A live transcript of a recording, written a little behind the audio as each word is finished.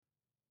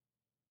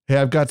Hey,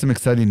 I've got some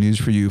exciting news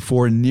for you.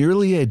 For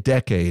nearly a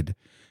decade,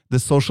 the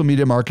Social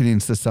Media Marketing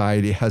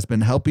Society has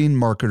been helping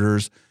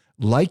marketers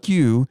like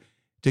you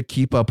to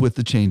keep up with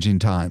the changing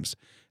times.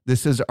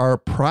 This is our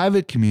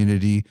private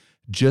community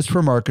just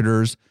for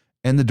marketers,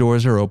 and the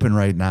doors are open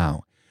right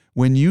now.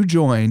 When you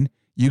join,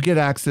 you get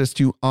access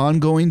to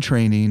ongoing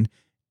training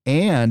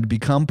and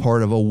become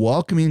part of a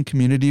welcoming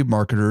community of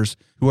marketers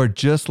who are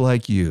just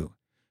like you.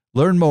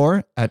 Learn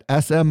more at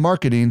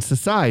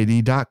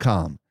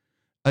smmarketingsociety.com.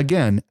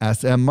 Again,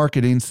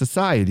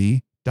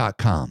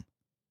 smmarketingsociety.com.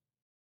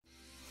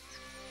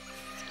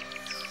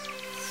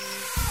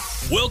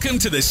 Welcome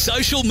to the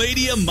Social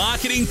Media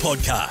Marketing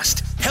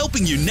Podcast,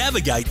 helping you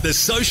navigate the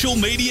social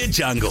media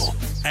jungle.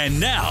 And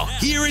now,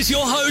 here is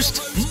your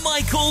host,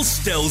 Michael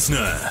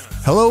Stelzner.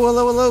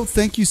 Hello.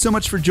 Thank you so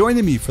much for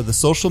joining me for the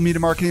Social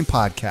Media Marketing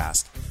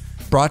Podcast,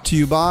 brought to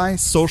you by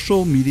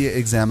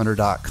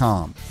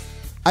socialmediaexaminer.com.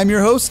 I'm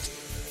your host,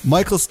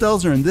 Michael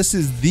Stelzner, and this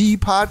is the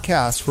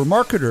podcast for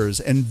marketers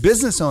and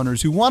business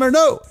owners who want to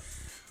know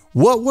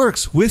what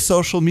works with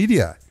social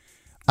media.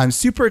 I'm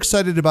super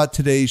excited about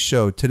today's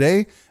show.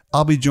 Today,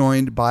 I'll be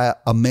joined by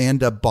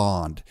Amanda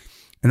Bond,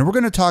 and we're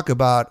going to talk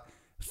about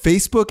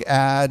Facebook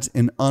ads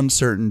in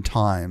uncertain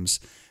times,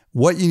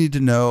 what you need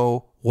to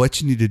know, what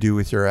you need to do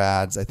with your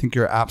ads. I think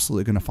you're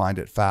absolutely going to find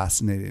it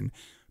fascinating.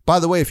 By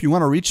the way, if you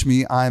want to reach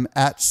me, I'm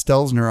at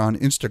Stelzner on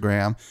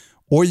Instagram,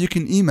 or you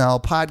can email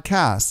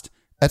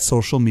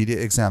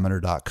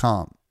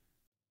podcast@socialmediaexaminer.com.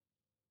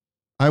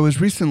 I was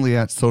recently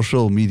at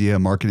Social Media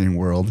Marketing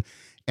World,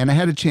 and I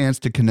had a chance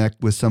to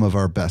connect with some of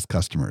our best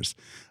customers.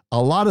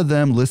 A lot of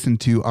them listen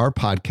to our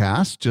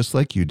podcast just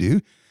like you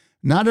do.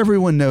 Not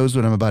everyone knows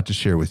what I'm about to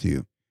share with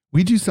you.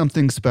 We do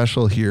something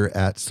special here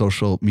at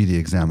Social Media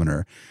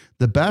Examiner.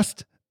 The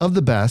best of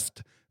the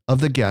guests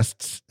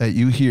that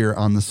you hear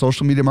on the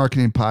Social Media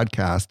Marketing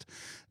Podcast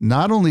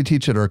not only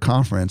teach at our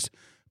conference,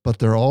 but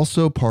they're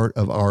also part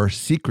of our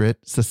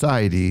secret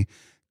society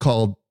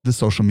called the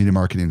Social Media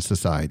Marketing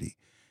Society.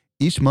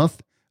 Each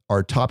month,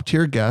 our top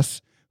tier guests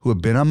who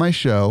have been on my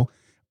show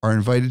are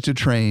invited to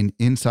train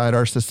inside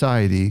our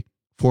society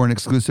for an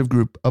exclusive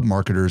group of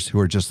marketers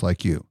who are just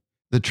like you.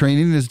 The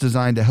training is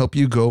designed to help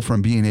you go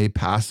from being a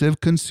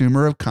passive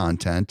consumer of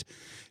content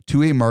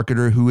to a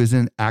marketer who is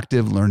in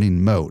active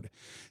learning mode.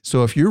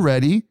 So if you're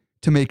ready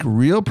to make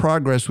real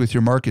progress with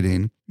your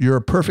marketing, you're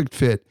a perfect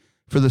fit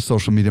for the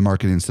Social Media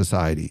Marketing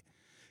Society.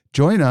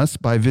 Join us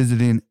by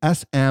visiting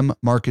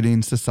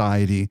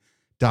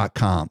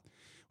smmarketingsociety.com.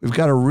 We've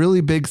got a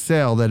really big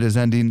sale that is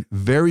ending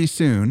very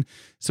soon,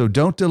 so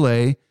don't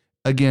delay.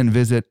 Again,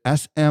 visit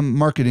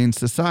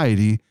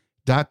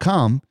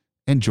smmarketingsociety.com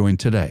and join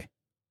today.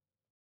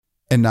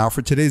 And now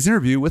for today's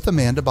interview with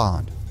Amanda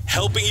Bond.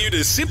 Helping you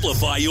to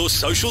simplify your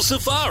social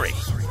safari.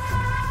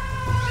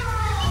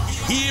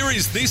 Here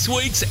is this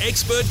week's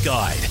expert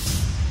guide.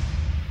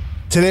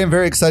 Today, I'm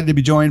very excited to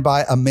be joined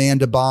by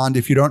Amanda Bond.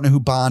 If you don't know who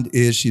Bond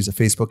is, she's a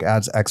Facebook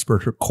ads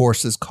expert. Her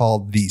course is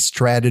called The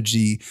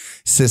Strategy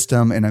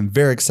System, and I'm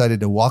very excited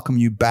to welcome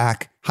you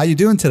back. How you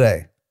doing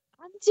today?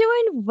 I'm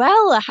doing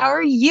well. How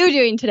are you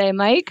doing today,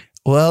 Mike?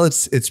 Well,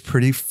 it's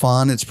pretty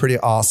fun. It's pretty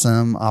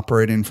awesome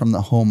operating from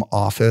the home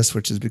office,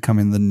 which is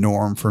becoming the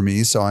norm for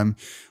me. So I'm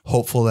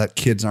hopeful that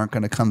kids aren't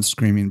going to come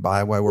screaming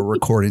by while we're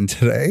recording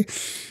today.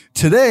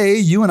 Today,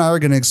 you and I are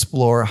going to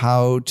explore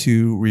how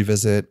to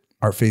revisit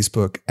our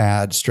Facebook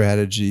ad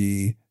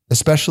strategy,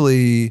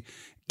 especially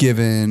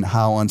given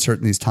how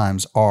uncertain these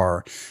times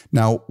are.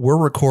 Now, we're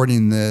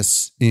recording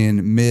this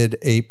in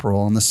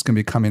mid-April, and this is going to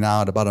be coming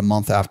out about a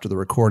month after the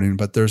recording,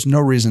 but there's no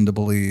reason to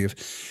believe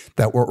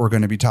that what we're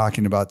going to be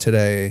talking about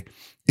today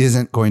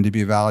isn't going to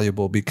be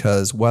valuable,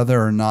 because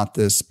whether or not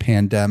this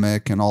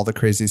pandemic and all the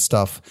crazy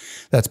stuff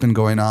that's been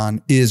going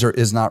on is or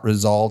is not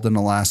resolved in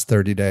the last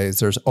 30 days,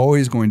 there's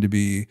always going to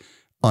be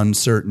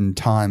uncertain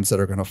times that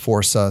are going to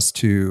force us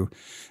to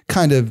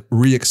kind of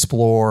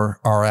re-explore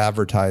our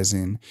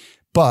advertising.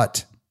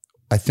 But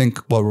I think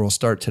where we'll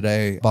start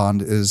today,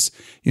 Bond, is,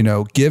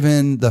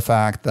 given the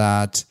fact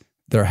that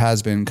there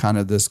has been kind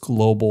of this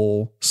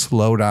global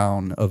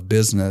slowdown of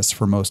business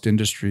for most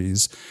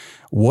industries,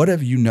 what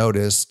have you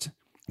noticed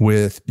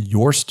with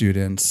your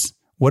students?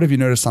 What have you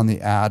noticed on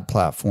the ad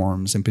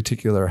platforms in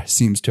particular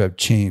seems to have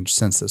changed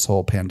since this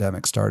whole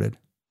pandemic started?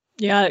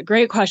 Yeah,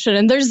 great question.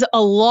 And there's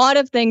a lot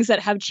of things that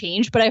have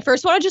changed, but I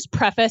first want to just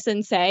preface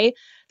and say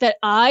that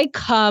I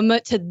come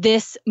to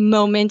this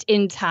moment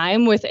in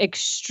time with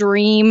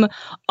extreme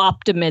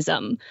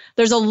optimism.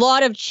 There's a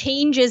lot of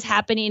changes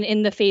happening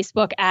in the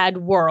Facebook ad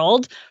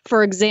world.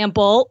 For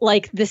example,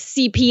 like the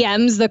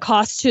CPMs, the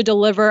cost to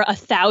deliver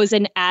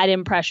 1,000 ad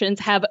impressions,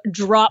 have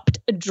dropped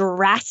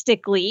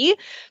drastically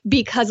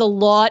because a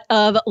lot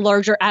of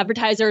larger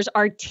advertisers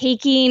are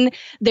taking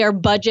their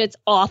budgets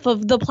off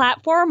of the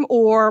platform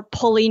or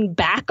pulling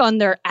back on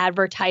their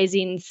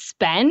advertising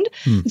spend.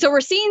 So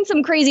we're seeing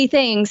some crazy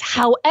things.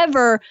 However,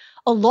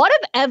 a lot of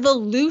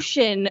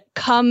evolution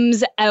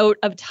comes out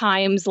of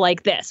times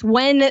like this,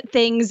 when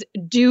things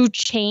do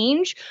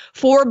change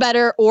for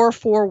better or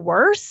for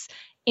worse.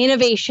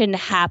 innovation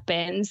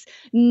happens,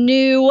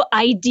 new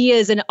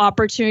ideas and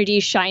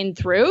opportunities shine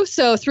through.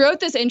 So throughout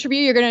this interview,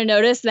 you're going to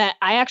notice that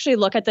I actually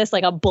look at this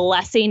like a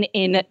blessing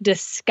in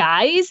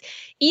disguise,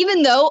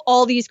 even though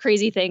all these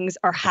crazy things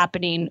are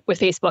happening with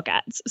Facebook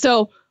ads.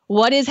 So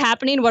what is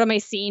happening? What am I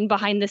seeing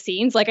behind the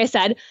scenes? Like I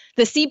said,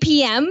 the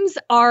CPMs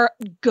are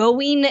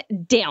going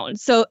down.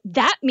 So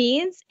that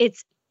means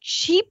it's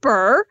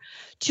cheaper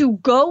to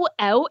go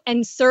out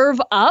and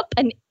serve up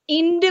an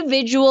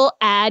individual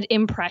ad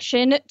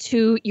impression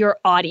to your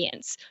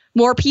audience.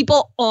 More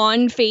people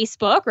on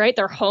Facebook, right?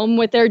 They're home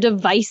with their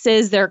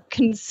devices. Their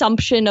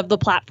consumption of the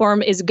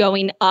platform is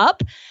going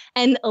up,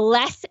 and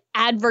less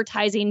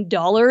advertising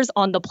dollars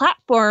on the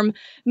platform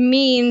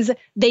means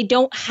they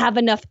don't have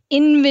enough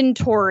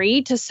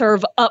inventory to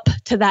serve up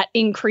to that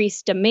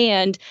increased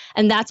demand.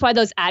 And that's why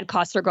those ad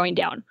costs are going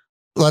down.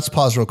 Let's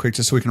pause real quick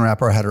just so we can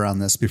wrap our head around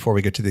this before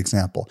we get to the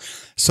example.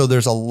 So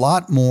there's a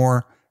lot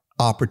more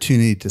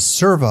opportunity to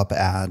serve up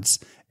ads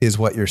is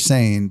what you're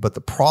saying. But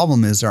the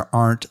problem is there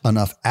aren't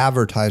enough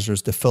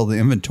advertisers to fill the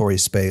inventory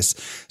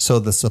space. So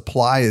the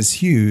supply is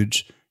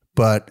huge,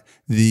 but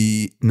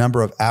the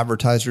number of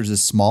advertisers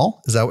is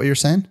small. Is that what you're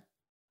saying?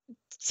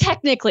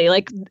 Technically,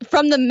 like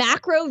from the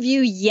macro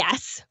view,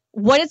 yes.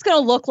 What it's going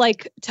to look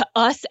like to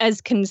us as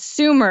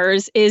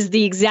consumers is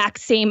the exact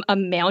same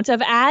amount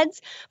of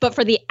ads, but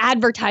for the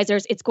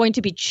advertisers, it's going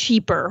to be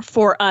cheaper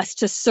for us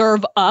to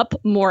serve up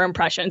more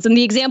impressions. And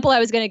the example I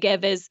was going to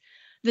give is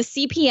the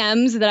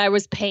CPMs that I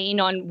was paying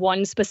on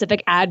one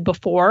specific ad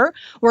before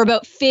were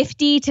about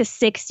 $50 to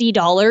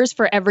 $60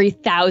 for every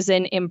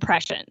 1,000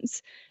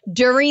 impressions.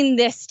 During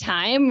this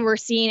time, we're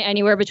seeing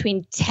anywhere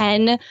between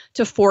 $10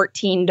 to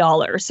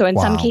 $14. So in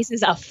some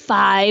cases, a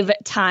 5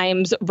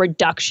 times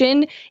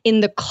reduction in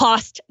the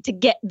cost to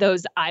get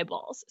those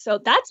eyeballs. So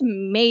that's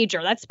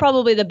major. That's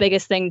probably the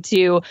biggest thing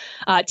to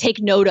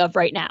take note of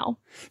right now.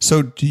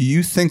 So do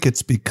you think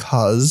it's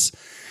because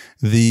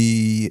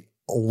the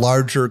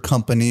larger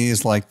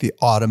companies like the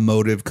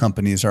automotive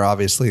companies are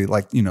obviously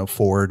like,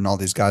 Ford and all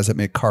these guys that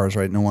make cars,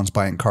 right? No one's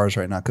buying cars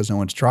right now because no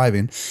one's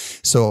driving.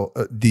 So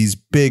these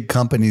big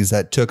companies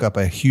that took up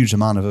a huge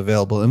amount of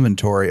available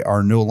inventory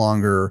are no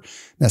longer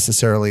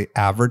necessarily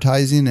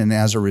advertising. And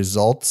as a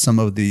result, some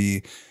of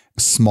the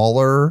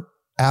smaller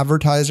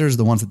advertisers,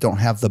 the ones that don't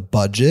have the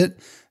budget,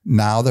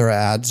 now their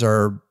ads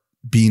are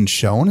being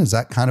shown. Is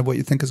that kind of what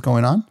you think is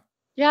going on?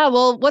 Yeah,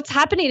 well, what's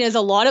happening is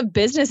a lot of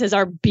businesses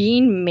are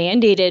being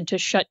mandated to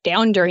shut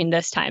down during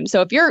this time.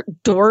 So if your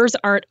doors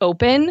aren't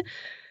open,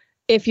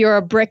 if you're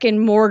a brick and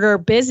mortar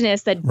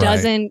business that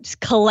doesn't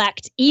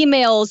collect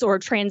emails or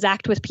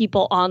transact with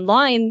people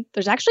online,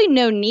 there's actually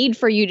no need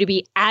for you to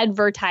be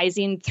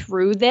advertising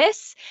through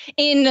this.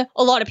 In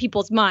a lot of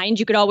people's minds,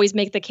 you could always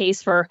make the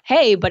case for,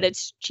 hey, but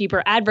it's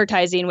cheaper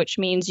advertising, which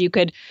means you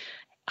could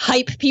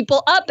hype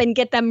people up and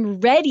get them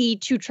ready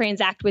to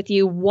transact with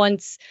you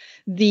once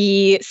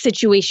the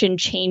situation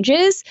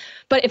changes.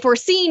 But if we're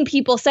seeing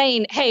people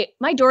saying, hey,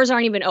 my doors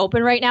aren't even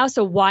open right now,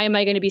 so why am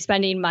I going to be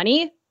spending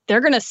money?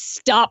 They're going to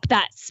stop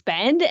that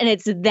spend, and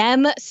it's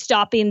them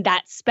stopping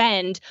that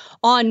spend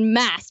en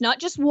masse, not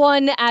just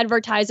one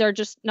advertiser,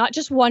 not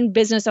just one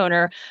business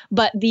owner,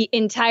 but the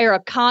entire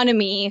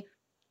economy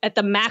at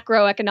the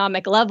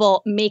macroeconomic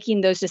level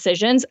making those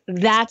decisions.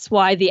 That's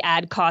why the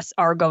ad costs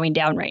are going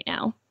down right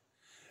now.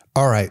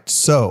 All right.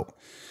 So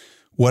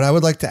what I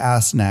would like to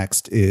ask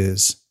next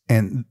is,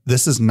 and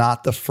this is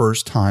not the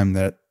first time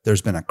that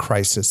there's been a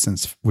crisis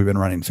since we've been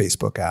running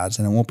Facebook ads,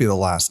 and it won't be the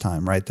last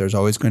time, right? There's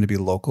always going to be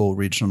local,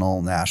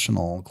 regional,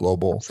 national,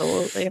 global.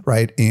 Absolutely.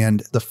 Right.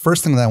 And the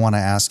first thing that I want to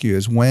ask you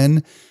is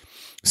when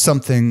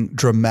something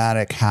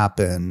dramatic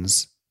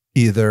happens,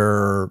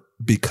 either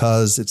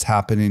because it's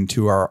happening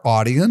to our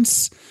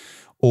audience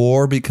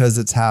or because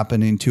it's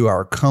happening to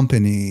our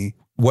company,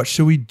 what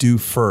should we do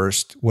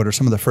first? What are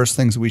some of the first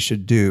things we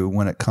should do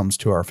when it comes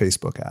to our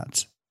Facebook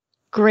ads?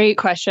 Great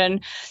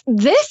question.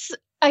 This,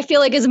 I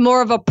feel like, is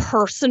more of a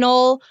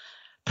personal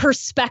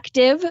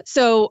perspective.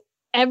 So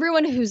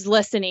everyone who's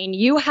listening,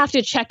 you have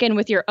to check in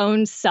with your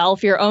own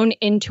self, your own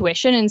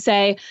intuition, and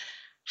say,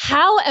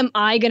 how am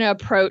I going to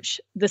approach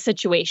the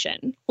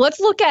situation? Let's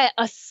look at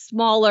a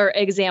smaller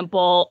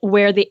example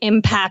where the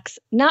impact's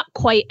not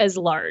quite as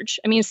large.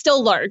 I mean,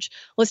 still large.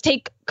 Let's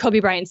take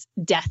Kobe Bryant's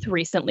death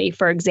recently,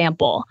 for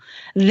example.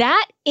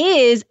 That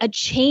is a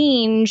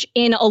change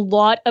in a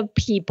lot of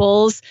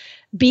people's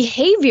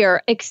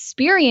behavior,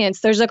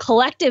 experience. There's a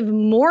collective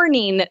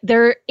mourning.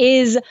 There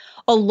is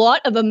a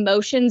lot of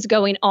emotions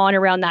going on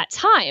around that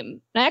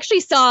time. And I actually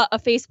saw a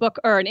Facebook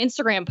or an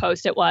Instagram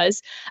post, it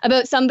was,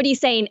 about somebody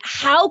saying,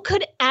 how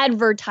could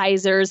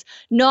advertisers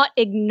not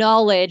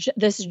acknowledge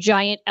this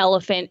giant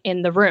elephant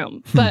in the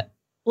room? But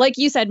like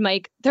you said,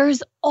 Mike,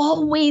 there's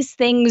always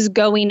things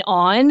going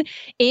on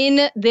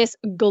in this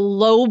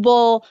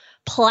global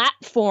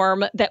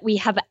platform that we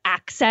have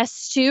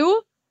access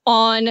to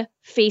on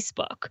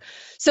Facebook.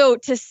 So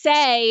to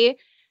say,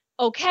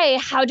 okay,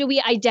 how do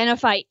we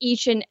identify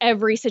each and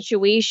every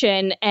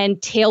situation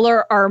and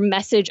tailor our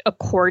message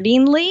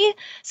accordingly?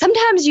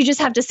 Sometimes you just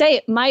have to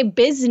say, my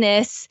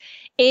business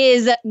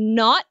is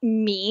not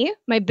me.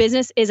 My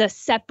business is a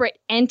separate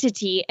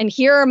entity. And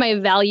here are my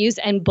values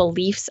and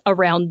beliefs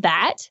around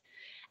that.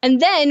 And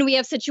then we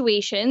have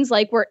situations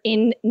like we're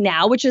in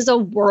now, which is a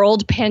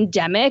world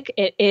pandemic.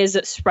 It is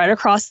spread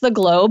across the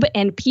globe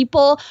and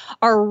people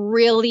are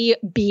really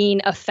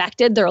being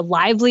affected. Their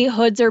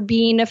livelihoods are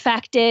being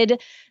affected,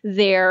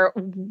 their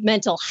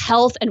mental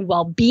health and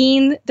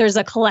well-being. There's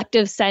a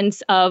collective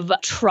sense of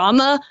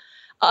trauma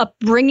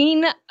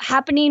upbringing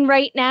happening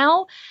right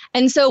now.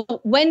 And so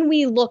when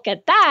we look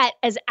at that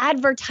as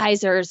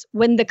advertisers,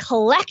 when the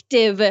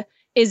collective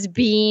is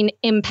being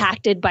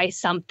impacted by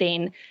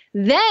something,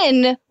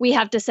 then we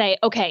have to say,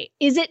 okay,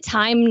 is it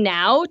time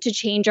now to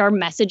change our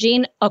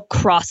messaging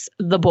across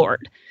the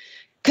board?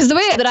 Because the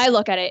way that I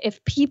look at it,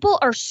 if people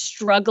are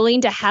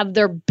struggling to have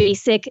their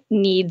basic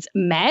needs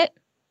met,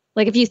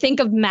 like if you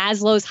think of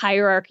Maslow's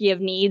hierarchy of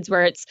needs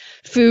where it's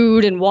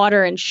food and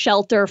water and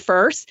shelter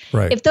first,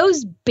 Right. If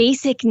those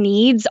basic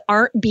needs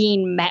aren't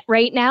being met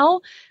right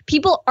now,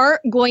 people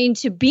aren't going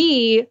to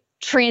be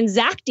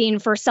transacting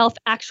for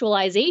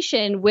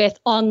self-actualization with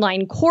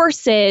online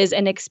courses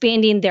and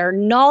expanding their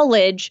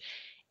knowledge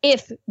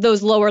if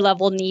those lower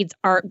level needs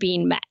aren't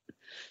being met.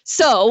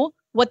 So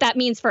what that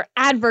means for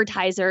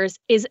advertisers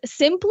is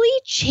simply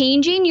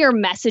changing your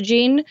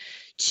messaging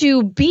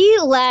to be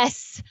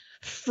less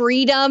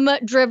freedom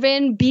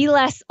driven, be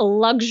less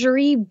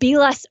luxury, be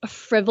less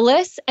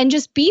frivolous, and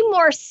just be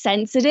more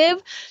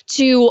sensitive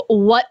to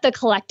what the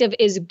collective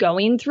is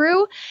going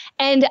through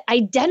and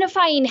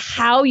identifying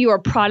how your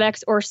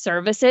products or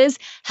services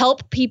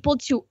help people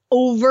to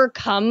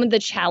overcome the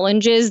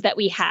challenges that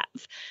we have.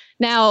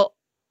 Now,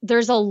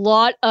 there's a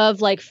lot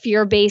of like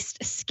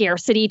fear-based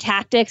scarcity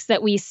tactics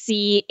that we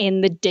see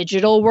in the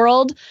digital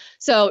world.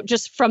 So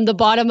just from the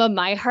bottom of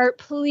my heart,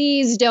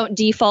 please don't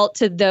default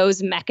to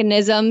those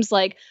mechanisms.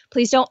 Like,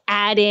 please don't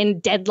add in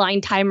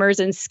deadline timers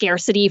and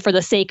scarcity for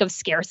the sake of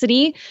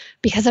scarcity,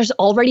 because there's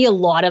already a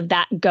lot of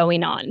that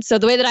going on. So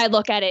the way that I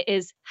look at it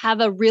is have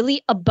a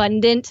really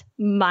abundant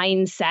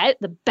mindset,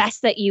 the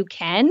best that you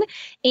can,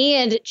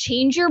 and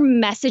change your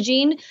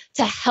messaging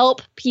to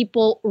help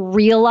people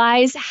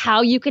realize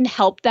how you can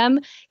help them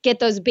get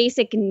those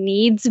basic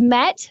needs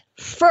met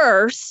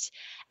first,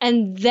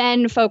 and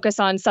then focus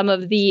on some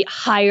of the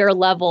higher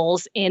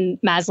levels in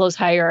Maslow's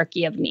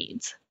hierarchy of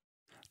needs.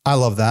 I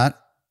love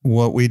that.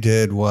 What we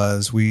did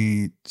was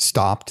we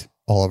stopped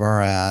all of our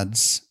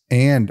ads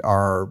and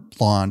our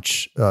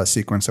launch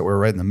sequence that we were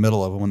right in the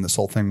middle of when this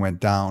whole thing went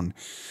down.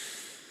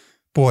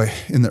 Boy,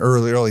 in the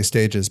early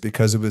stages,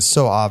 because it was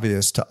so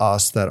obvious to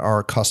us that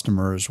our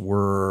customers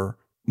were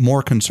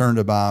more concerned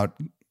about,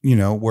 you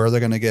know, where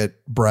they're going to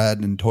get bread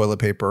and toilet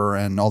paper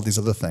and all these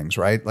other things,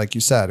 right? Like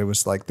you said, it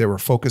was like they were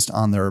focused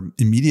on their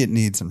immediate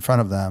needs in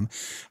front of them,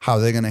 how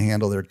they're going to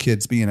handle their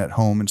kids being at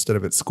home instead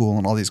of at school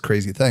and all these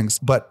crazy things.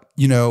 But,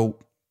 you know,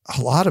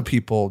 a lot of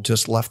people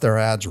just left their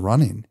ads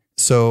running.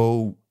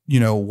 So,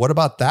 you know, what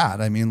about that?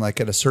 I mean, like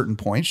at a certain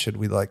point, should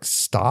we like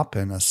stop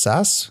and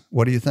assess?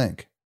 What do you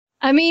think?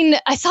 I mean,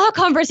 I saw a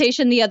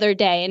conversation the other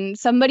day and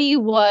somebody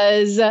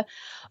was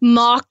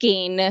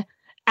mocking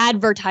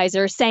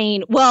advertisers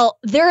saying, well,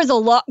 there is a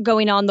lot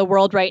going on in the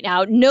world right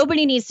now.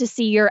 Nobody needs to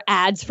see your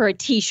ads for a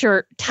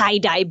t-shirt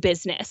tie-dye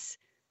business.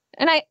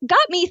 And it got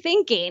me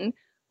thinking,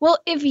 well,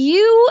 if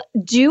you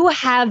do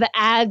have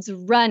ads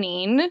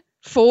running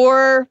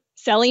for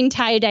selling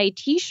tie-dye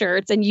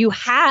t-shirts and you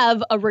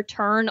have a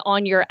return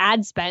on your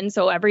ad spend,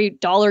 so every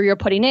dollar you're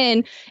putting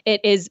in, it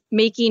is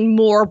making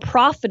more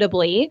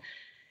profitably,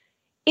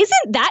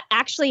 isn't that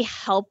actually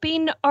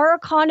helping our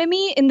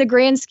economy in the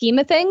grand scheme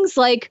of things?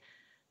 Like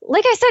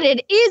I said,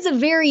 it is a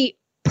very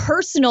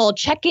personal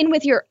check in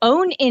with your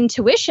own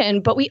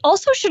intuition, but we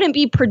also shouldn't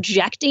be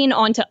projecting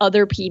onto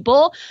other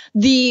people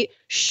the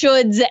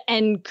shoulds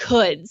and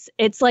coulds.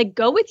 It's like,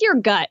 go with your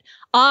gut.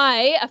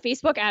 I, a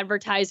Facebook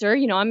advertiser,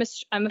 you know, I'm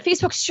a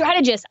Facebook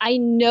strategist. I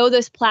know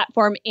this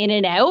platform in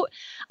and out.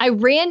 I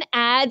ran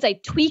ads. I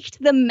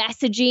tweaked the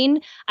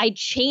messaging. I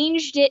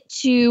changed it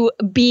to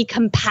be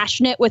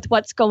compassionate with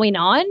what's going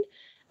on. And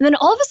then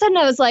all of a sudden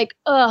I was like,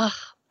 ugh,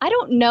 I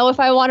don't know if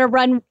I want to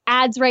run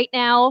ads right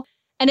now.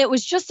 And it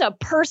was just a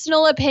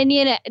personal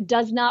opinion. It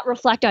does not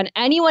reflect on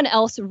anyone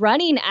else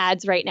running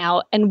ads right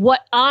now. And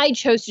what I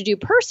chose to do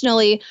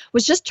personally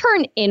was just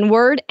turn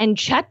inward and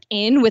check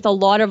in with a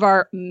lot of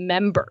our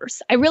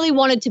members. I really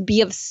wanted to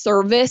be of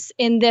service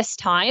in this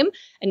time,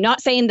 and not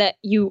saying that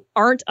you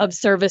aren't of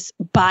service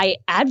by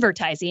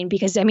advertising,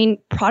 because I mean,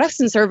 products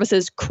and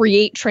services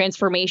create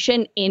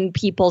transformation in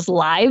people's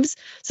lives.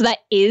 So that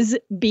is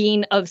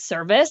being of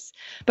service.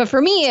 But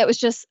for me, it was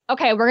just,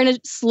 okay, we're going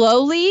to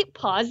slowly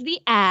pause the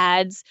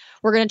ads.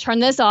 We're going to turn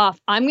this off.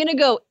 I'm going to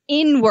go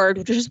inward,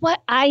 which is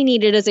what I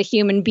needed as a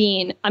human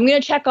being. I'm going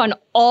to check on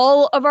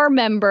all of our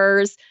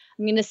members.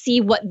 I'm going to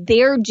see what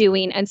they're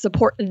doing and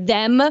support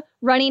them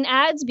running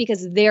ads,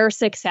 because their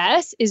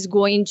success is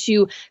going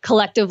to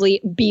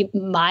collectively be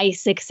my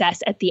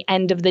success at the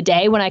end of the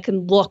day, when I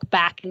can look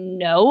back and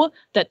know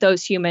that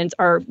those humans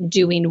are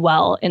doing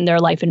well in their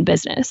life and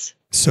business.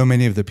 So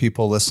many of the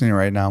people listening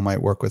right now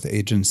might work with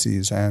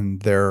agencies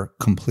and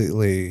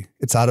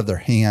it's out of their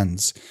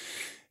hands.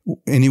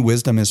 Any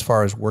wisdom as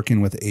far as working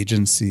with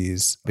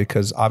agencies,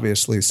 because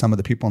obviously some of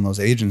the people in those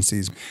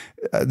agencies,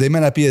 they may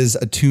not be as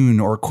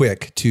attuned or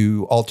quick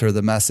to alter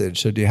the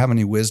message. So do you have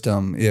any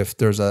wisdom if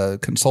there's a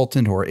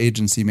consultant or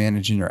agency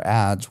managing your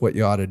ads, what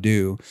you ought to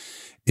do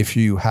if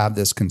you have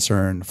this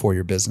concern for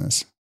your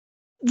business?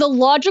 The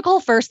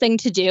logical first thing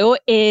to do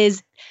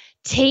is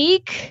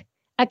take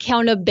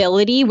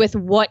accountability with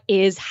what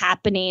is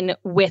happening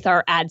with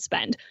our ad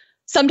spend.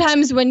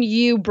 Sometimes when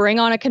you bring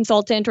on a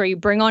consultant or you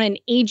bring on an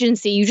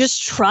agency, you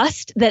just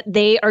trust that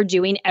they are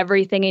doing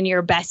everything in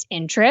your best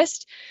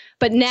interest.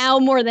 But now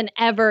more than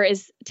ever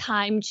is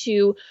time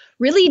to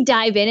really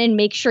dive in and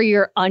make sure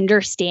you're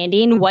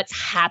understanding what's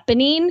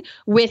happening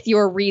with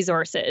your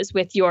resources,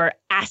 with your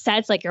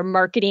assets, like your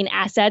marketing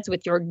assets,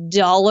 with your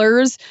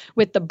dollars,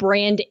 with the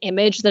brand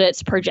image that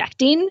it's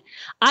projecting.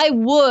 I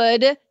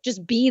would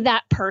just be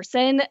that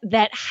person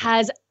that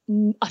has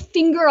a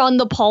finger on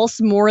the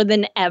pulse more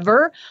than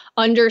ever,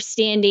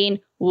 understanding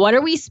what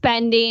are we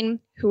spending,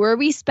 who are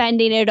we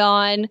spending it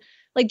on.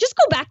 Like, just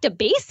go back to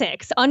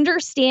basics.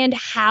 Understand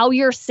how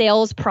your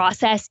sales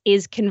process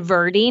is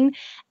converting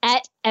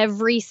at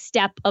every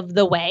step of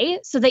the way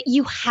so that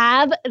you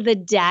have the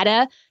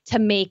data to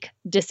make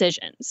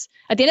decisions.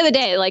 At the end of the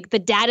day, like, the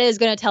data is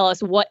going to tell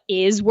us what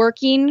is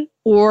working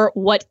or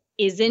what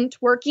isn't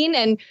working.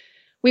 And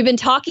we've been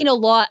talking a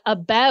lot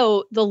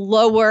about the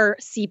lower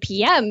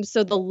CPM,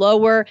 so the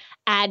lower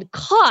ad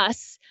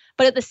costs,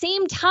 but at the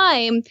same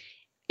time,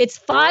 it's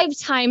 5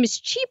 times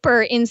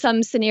cheaper in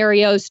some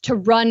scenarios to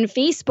run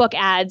Facebook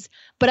ads,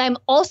 but I'm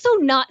also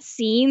not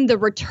seeing the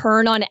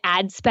return on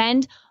ad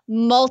spend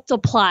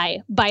multiply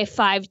by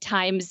 5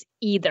 times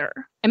either.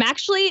 I'm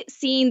actually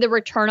seeing the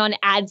return on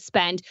ad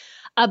spend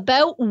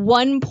about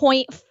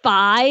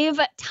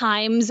 1.5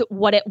 times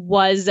what it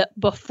was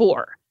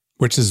before.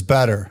 Which is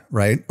better,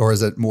 right? Or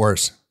is it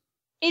worse?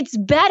 It's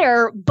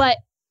better, but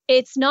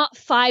it's not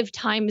 5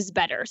 times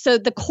better. So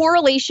the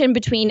correlation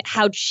between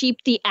how cheap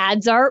the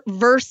ads are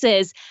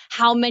versus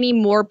how many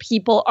more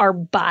people are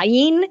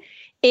buying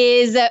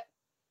is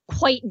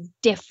quite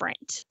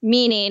different.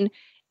 Meaning,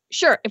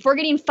 sure, if we're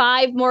getting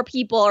 5 more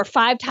people or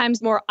 5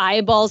 times more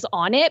eyeballs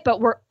on it,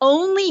 but we're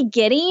only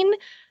getting,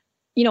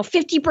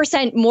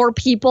 50% more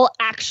people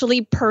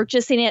actually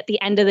purchasing it at the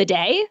end of the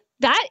day,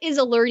 that is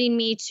alerting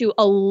me to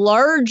a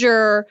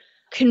larger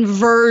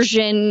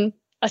conversion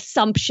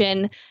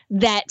assumption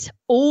that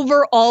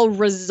overall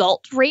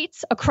result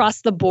rates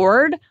across the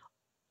board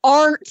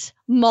aren't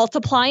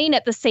multiplying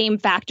at the same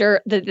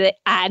factor that the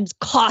ads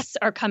costs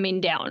are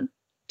coming down.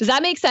 Does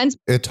that make sense?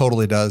 It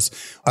totally does.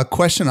 A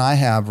question I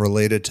have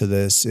related to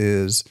this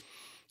is,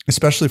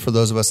 especially for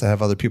those of us that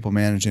have other people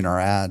managing our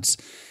ads,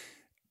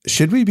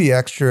 should we be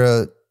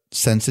extra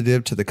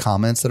sensitive to the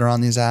comments that are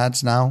on these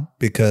ads now?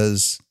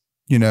 Because,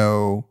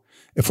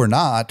 if we're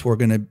not, we're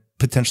going to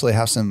potentially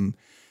have some,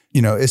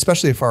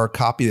 especially if our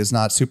copy is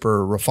not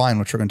super refined,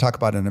 which we're going to talk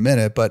about in a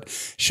minute, but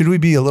should we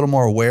be a little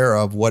more aware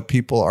of what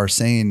people are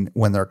saying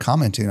when they're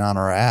commenting on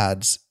our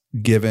ads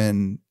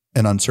given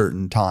an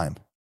uncertain time?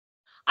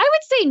 I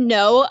would say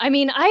no. I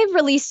mean, I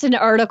released an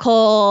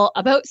article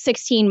about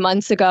 16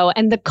 months ago,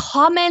 and the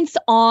comments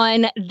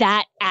on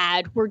that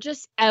ad were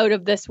just out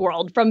of this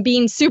world, from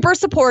being super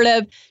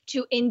supportive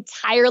to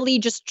entirely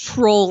just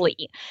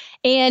trolly.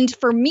 And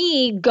for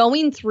me,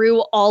 going through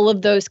all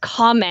of those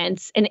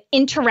comments and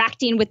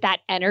interacting with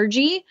that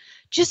energy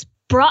just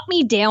brought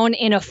me down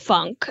in a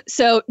funk.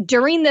 So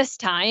during this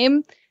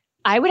time,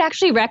 I would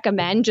actually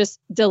recommend just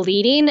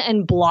deleting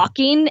and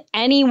blocking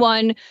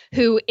anyone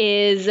who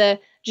is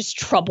just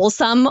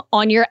troublesome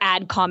on your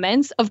ad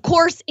comments. Of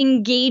course,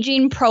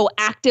 engaging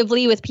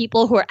proactively with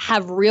people who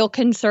have real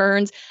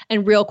concerns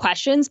and real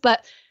questions,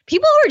 but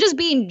people who are just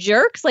being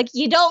jerks, like,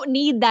 you don't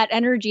need that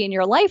energy in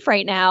your life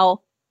right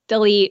now.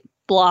 Delete,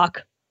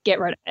 block, get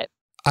rid of it.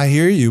 I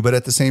hear you, but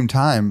at the same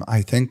time,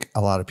 I think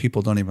a lot of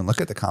people don't even look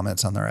at the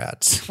comments on their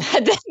ads.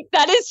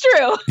 That is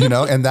true.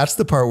 And that's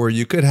the part where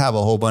you could have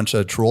a whole bunch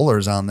of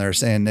trollers on there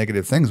saying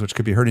negative things, which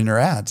could be hurting your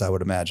ads, I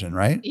would imagine,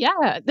 right?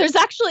 Yeah. There's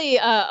actually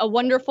a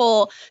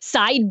wonderful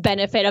side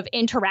benefit of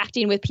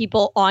interacting with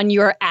people on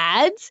your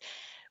ads.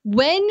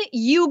 When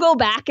you go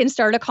back and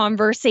start a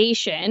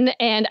conversation,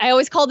 and I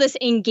always call this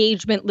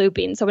engagement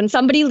looping. So when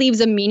somebody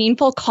leaves a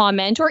meaningful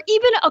comment, or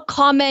even a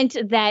comment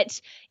that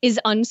is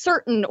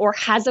uncertain or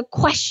has a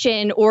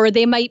question, or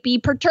they might be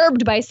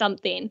perturbed by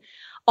something,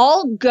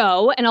 I'll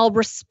go and I'll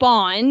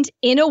respond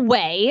in a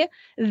way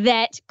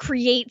that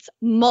creates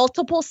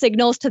multiple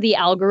signals to the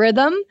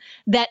algorithm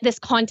that this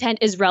content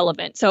is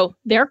relevant. So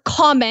their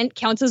comment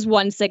counts as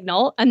one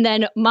signal, and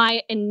then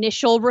my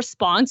initial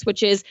response,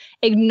 which is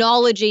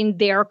acknowledging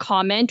their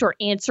comment or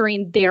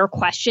answering their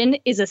question,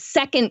 is a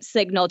second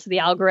signal to the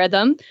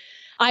algorithm.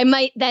 I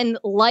might then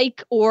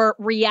like or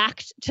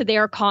react to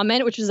their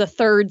comment, which is a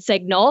third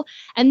signal.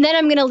 And then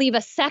I'm going to leave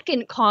a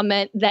second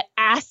comment that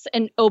asks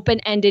an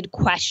open-ended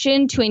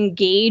question to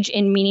engage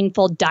in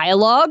meaningful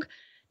dialogue.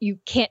 you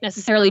can't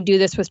necessarily do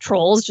this with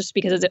trolls just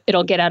because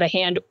it'll get out of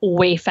hand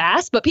way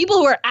fast. But people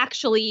who are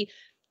actually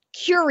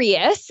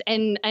curious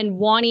and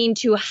wanting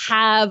to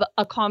have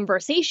a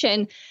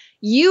conversation,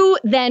 you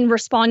then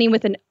responding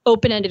with an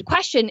open-ended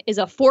question is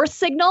a fourth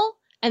signal.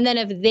 And then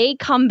if they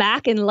come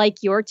back and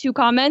like your 2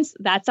 comments,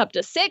 that's up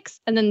to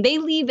 6. And then they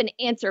leave an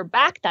answer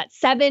back, that's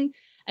 7.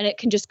 And it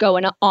can just go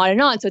on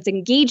and on. So it's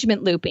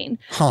engagement looping.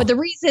 But the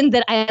reason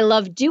that I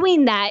love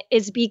doing that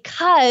is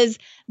because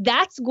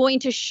that's going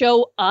to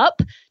show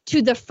up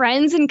to the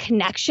friends and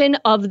connection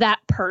of that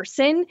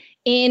person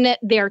in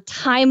their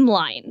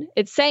timeline.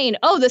 It's saying,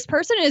 oh, this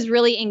person is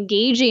really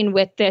engaging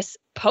with this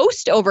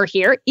post over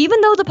here,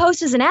 even though the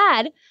post is an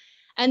ad.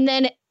 And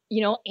then,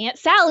 Aunt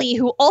Sally,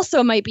 who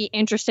also might be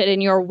interested in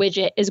your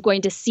widget, is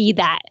going to see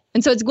that.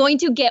 And so it's going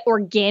to get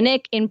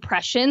organic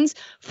impressions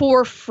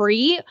for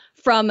free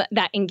from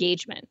that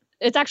engagement.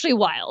 It's actually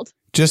wild.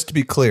 Just to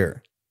be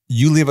clear,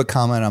 you leave a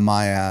comment on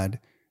my ad,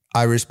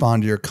 I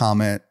respond to your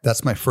comment.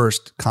 That's my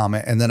first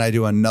comment. And then I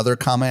do another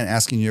comment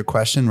asking you a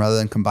question rather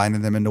than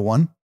combining them into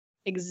one.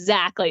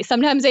 Exactly.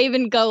 Sometimes I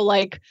even go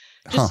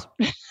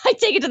I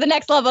take it to the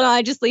next level and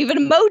I just leave it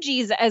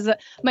emojis as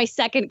my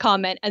second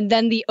comment and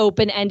then the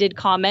open-ended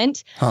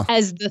comment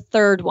as the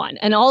third one.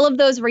 And all of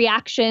those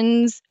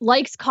reactions,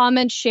 likes,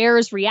 comments,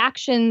 shares,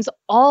 reactions,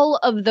 all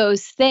of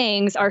those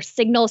things are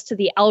signals to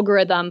the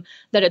algorithm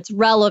that it's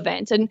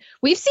relevant. And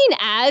we've seen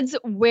ads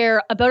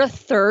where about a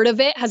third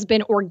of it has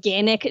been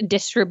organic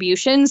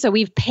distribution. So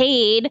we've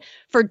paid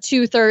for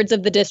 2/3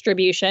 of the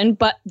distribution,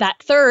 but that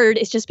third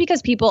is just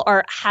because people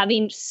are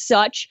having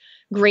such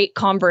great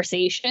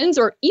conversations,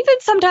 or even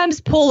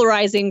sometimes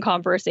polarizing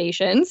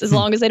conversations, as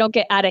long as they don't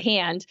get out of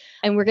hand.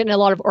 And we're getting a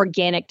lot of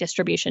organic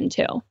distribution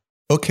too.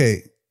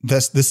 Okay,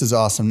 this is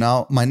awesome.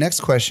 Now, my next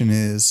question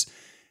is,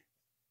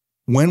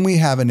 when we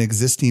have an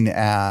existing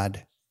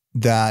ad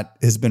that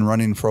has been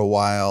running for a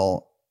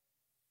while,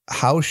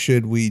 how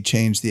should we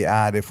change the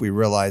ad if we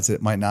realize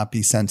it might not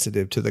be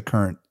sensitive to the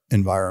current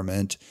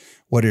environment?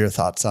 What are your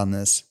thoughts on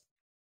this?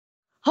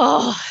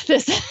 Oh,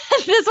 this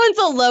one's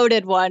a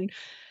loaded one.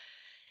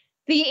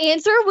 The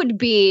answer would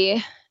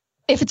be,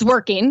 if it's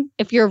working,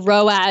 if your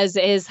ROAS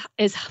is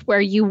where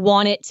you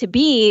want it to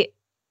be,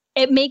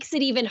 it makes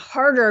it even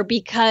harder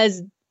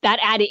because that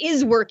ad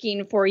is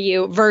working for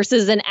you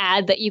versus an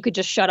ad that you could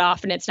just shut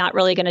off and it's not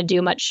really going to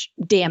do much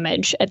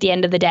damage at the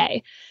end of the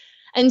day.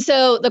 And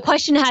so the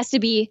question has to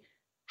be,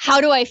 how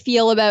do I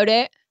feel about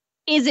it?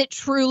 Is it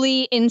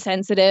truly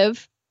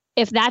insensitive?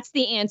 If that's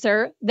the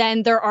answer,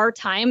 then there are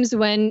times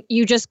when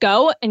you just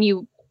go and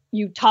you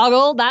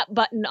toggle that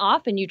button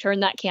off and you turn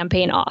that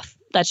campaign off.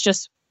 That's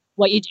just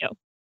what you do.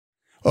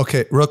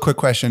 Okay, real quick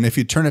question. If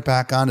you turn it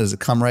back on, does it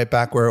come right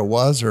back where it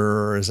was,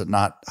 or is it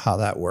not how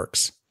that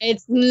works?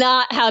 It's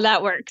not how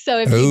that works. So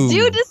if you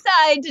do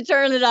decide to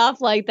turn it off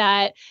like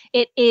that,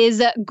 it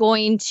is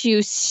going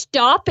to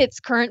stop its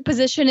current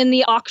position in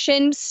the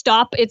auction,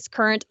 stop its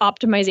current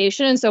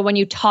optimization. And so when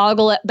you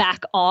toggle it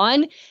back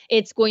on,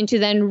 it's going to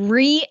then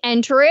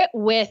re-enter it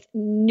with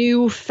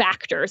new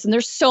factors. And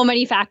there's so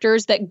many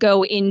factors that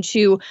go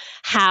into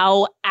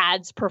how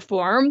ads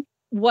perform.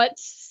 What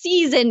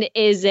season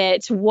is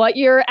it? What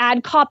your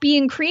ad copy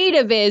and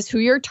creative is, who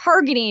you're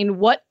targeting,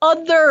 what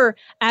other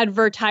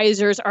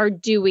advertisers are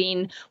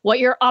doing, what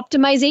your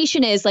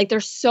optimization is.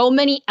 There's so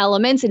many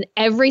elements, and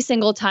every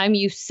single time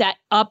you set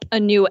up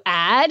a new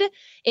ad,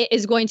 it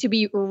is going to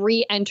be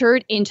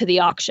re-entered into the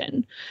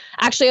auction.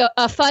 Actually,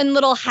 a fun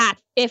little hack.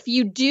 If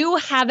you do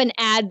have an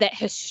ad that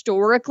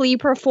historically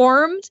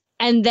performed,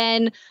 and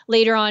then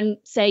later on,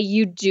 say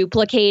you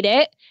duplicate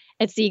it,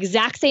 it's the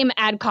exact same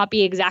ad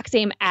copy, exact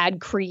same ad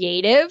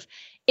creative.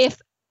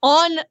 If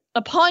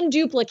upon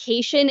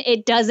duplication,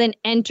 it doesn't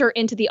enter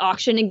into the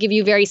auction and give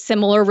you very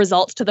similar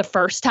results to the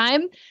first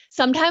time,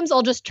 sometimes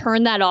I'll just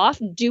turn that off,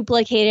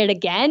 duplicate it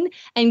again,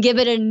 and give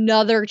it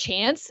another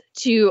chance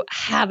to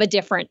have a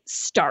different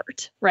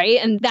start, right?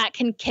 And that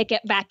can kick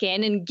it back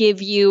in and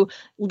give you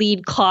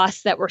lead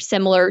costs that were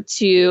similar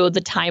to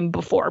the time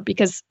before,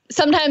 because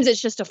sometimes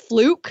it's just a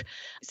fluke.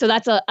 So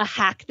that's a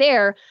hack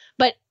there.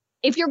 But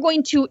if you're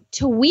going to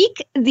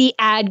tweak the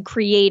ad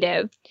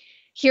creative,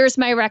 here's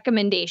my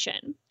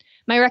recommendation.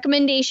 My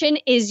recommendation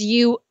is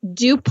you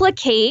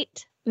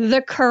duplicate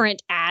the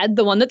current ad,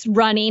 the one that's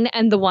running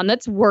and the one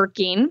that's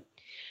working.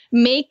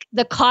 Make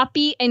the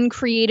copy and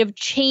creative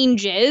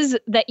changes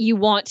that you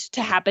want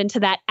to happen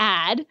to that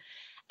ad,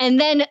 and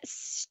then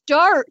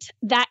start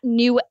that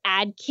new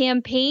ad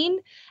campaign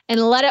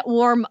and let it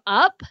warm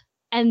up,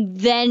 and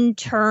then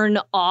turn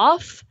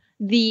off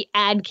the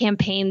ad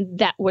campaign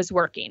that was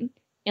working.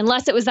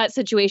 Unless it was that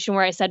situation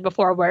where I said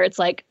before, where it's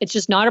it's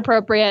just not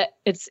appropriate,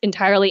 it's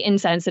entirely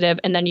insensitive,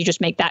 and then you just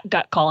make that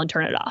gut call and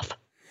turn it off.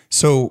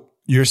 So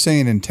you're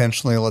saying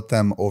intentionally let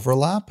them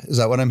overlap? Is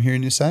that what I'm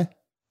hearing you say?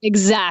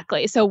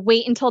 Exactly. So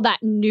wait until that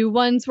new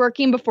one's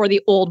working before the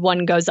old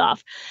one goes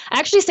off. I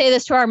actually say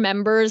this to our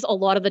members a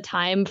lot of the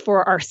time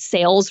for our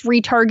sales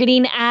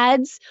retargeting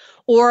ads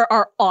or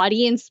our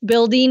audience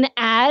building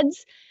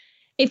ads.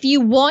 If you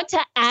want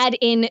to add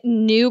in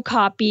new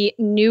copy,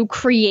 new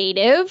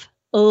creative,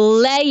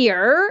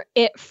 layer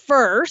it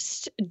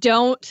first.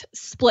 Don't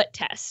split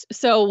test.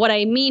 So what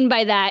I mean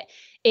by that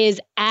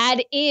is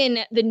add in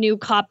the new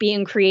copy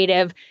and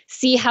creative,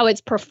 see how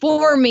it's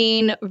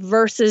performing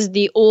versus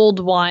the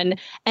old one.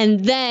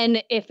 And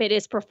then if it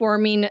is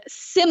performing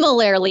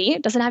similarly,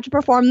 it doesn't have to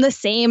perform the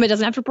same, it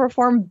doesn't have to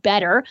perform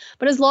better,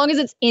 but as long as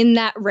it's in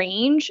that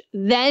range,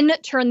 then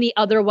turn the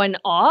other one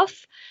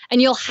off and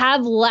you'll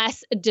have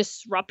less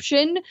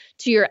disruption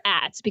to your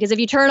ads. Because if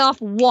you turn off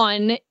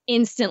one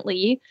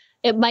instantly,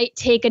 it might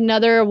take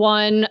another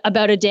one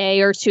about a day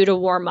or two to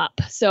warm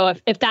up. So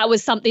if that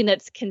was something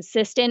that's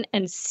consistent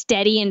and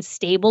steady and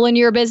stable in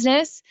your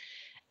business,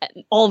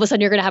 all of a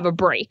sudden you're going to have a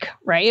break,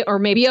 right? Or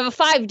maybe you have a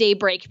 5-day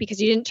break because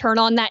you didn't turn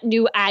on that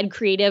new ad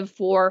creative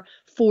for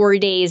 4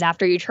 days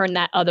after you turn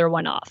that other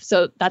one off.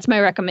 So that's my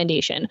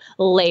recommendation.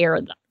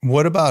 Layer them.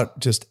 What about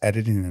just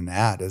editing an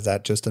ad? Is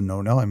that just a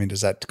no-no? I mean,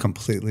 does that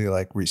completely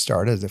like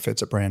restart as if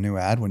it's a brand new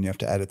ad when you have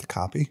to edit the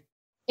copy?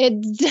 It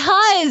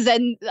does.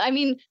 And I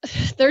mean,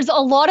 there's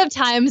a lot of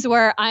times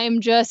where I'm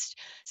just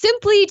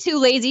simply too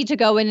lazy to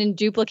go in and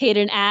duplicate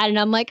an ad. And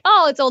I'm like,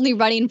 oh, it's only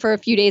running for a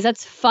few days.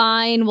 That's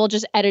fine. We'll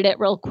just edit it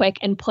real quick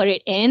and put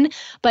it in.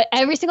 But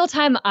every single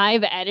time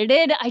I've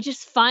edited, I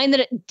just find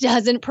that it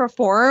doesn't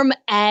perform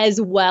as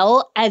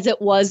well as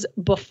it was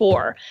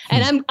before.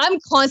 And I'm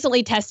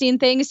constantly testing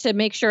things to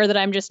make sure that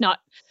I'm just not,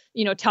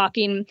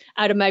 talking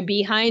out of my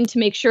behind to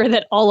make sure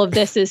that all of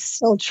this is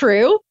still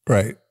true.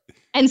 Right.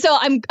 And so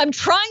I'm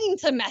trying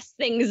to mess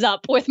things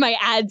up with my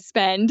ad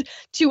spend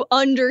to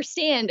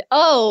understand,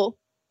 oh,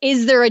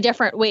 is there a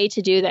different way to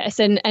do this?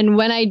 And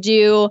when I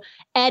do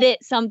edit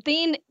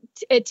something,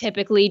 it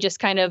typically just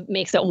kind of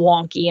makes it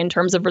wonky in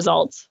terms of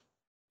results.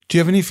 Do you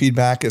have any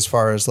feedback as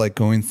far as like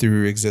going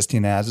through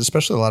existing ads,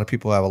 especially a lot of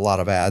people have a lot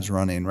of ads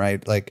running,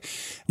 right? Like,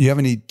 you have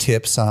any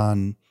tips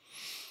on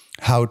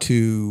how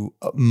to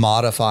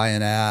modify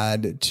an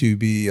ad to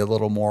be a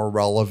little more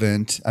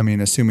relevant? I mean,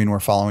 assuming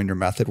we're following your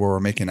method where we're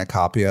making a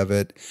copy of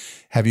it,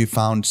 have you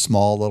found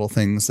small little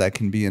things that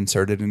can be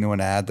inserted into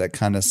an ad that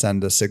kind of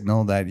send a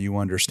signal that you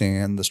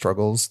understand the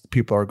struggles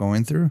people are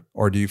going through?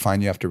 Or do you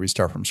find you have to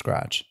restart from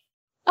scratch?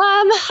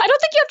 I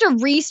don't think you have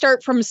to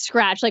restart from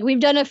scratch. Like, we've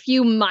done a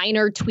few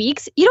minor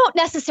tweaks. You don't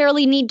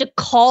necessarily need to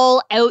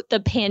call out the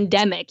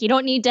pandemic. You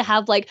don't need to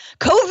have like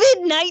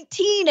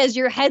COVID-19 as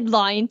your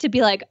headline to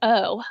be like,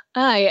 oh,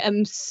 I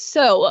am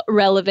so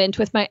relevant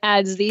with my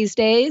ads these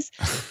days.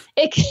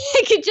 It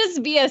could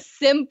just be a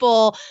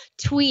simple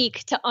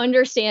tweak to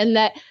understand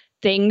that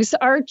things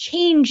are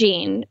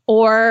changing,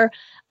 or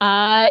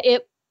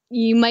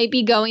you might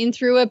be going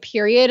through a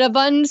period of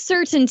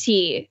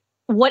uncertainty.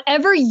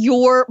 Whatever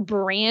your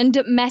brand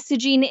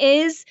messaging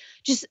is,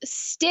 just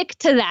stick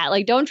to that.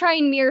 Like, don't try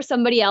and mirror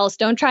somebody else.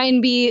 Don't try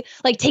and be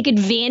like, take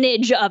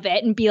advantage of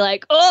it and be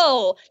like,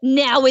 oh,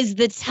 now is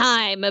the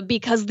time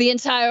because the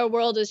entire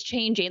world is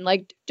changing.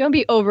 Like, don't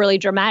be overly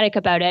dramatic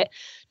about it.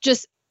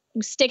 Just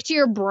stick to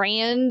your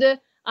brand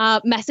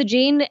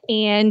messaging,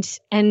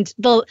 and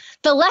the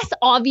less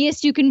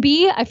obvious you can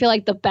be, I feel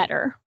like the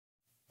better.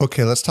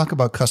 Okay, let's talk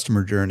about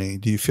customer journey.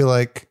 Do you feel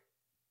like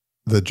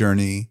the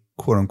journey,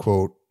 quote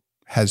unquote,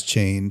 has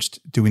changed?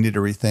 Do we need to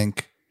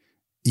rethink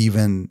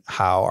even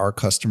how our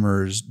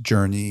customers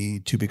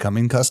journey to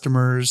becoming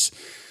customers,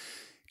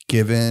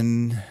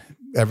 given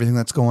everything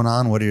that's going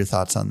on? What are your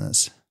thoughts on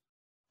this?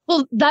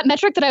 Well, that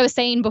metric that I was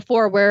saying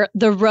before, where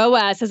the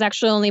ROAS has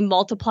actually only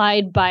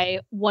multiplied by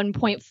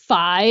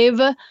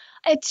 1.5,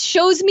 it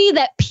shows me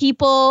that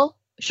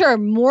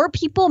more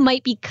people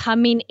might be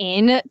coming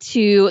in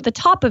to the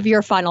top of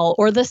your funnel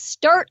or the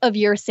start of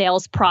your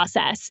sales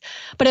process.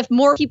 But if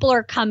more people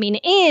are coming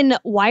in,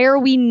 why are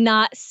we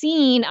not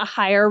seeing a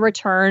higher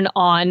return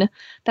on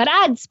that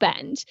ad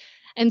spend?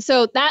 And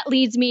so that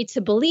leads me to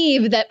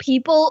believe that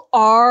people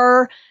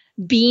are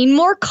being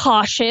more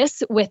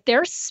cautious with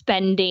their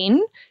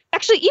spending.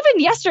 Actually, even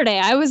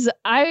yesterday,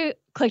 I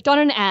clicked on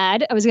an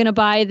ad. I was going to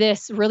buy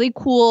this really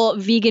cool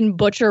vegan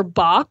butcher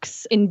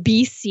box in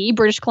BC,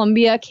 British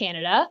Columbia,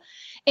 Canada.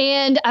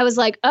 And I was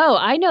like, oh,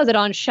 I know that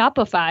on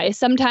Shopify,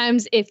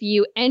 sometimes if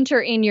you enter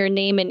in your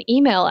name and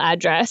email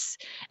address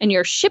and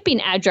your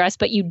shipping address,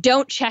 but you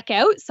don't check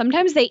out,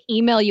 sometimes they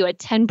email you a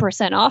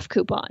 10% off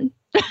coupon,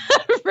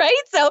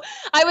 right? So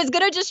I was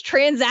going to just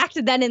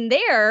transact then and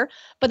there,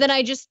 but then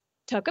I just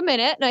took a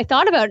minute and I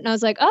thought about it and I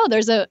was like, oh,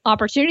 there's an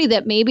opportunity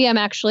that maybe I'm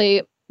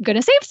actually going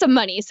to save some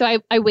money. So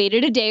I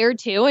waited a day or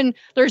two and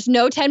there's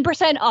no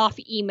 10% off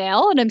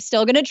email and I'm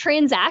still going to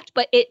transact,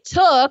 but it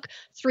took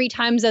 3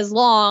 times as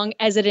long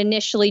as it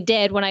initially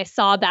did when I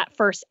saw that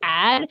first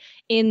ad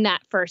in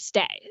that first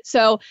day.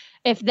 So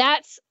if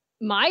that's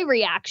my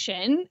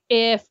reaction,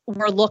 if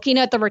we're looking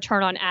at the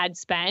return on ad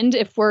spend,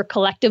 if we're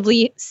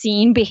collectively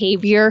seeing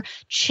behavior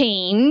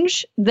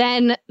change,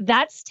 then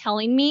that's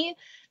telling me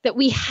that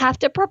we have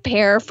to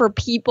prepare for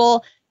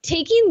people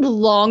taking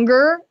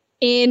longer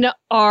in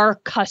our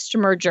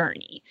customer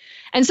journey.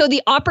 And so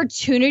the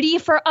opportunity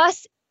for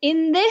us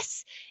in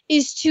this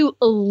is to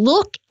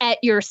look at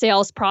your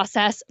sales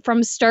process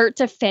from start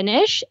to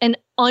finish and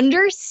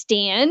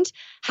understand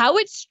how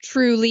it's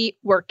truly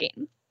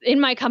working. In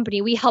my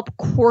company, we help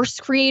course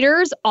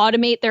creators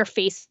automate their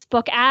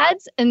Facebook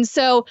ads. And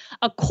so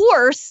a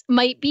course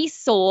might be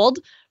sold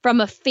from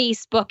a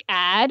Facebook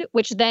ad,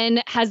 which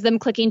then has them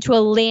clicking to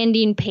a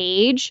landing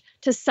page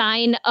to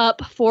sign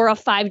up for a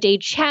 5-day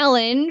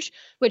challenge,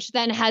 which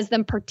then has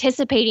them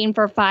participating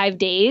for 5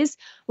 days,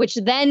 which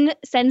then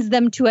sends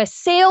them to a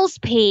sales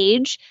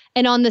page.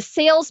 And on the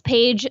sales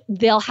page,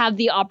 they'll have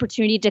the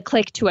opportunity to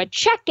click to a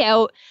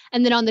checkout.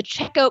 And then on the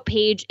checkout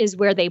page is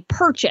where they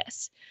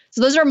purchase. So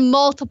those are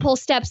multiple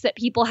steps that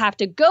people have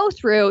to go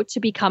through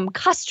to become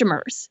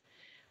customers.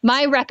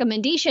 My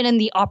recommendation and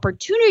the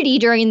opportunity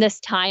during this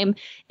time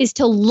is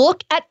to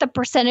look at the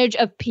percentage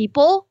of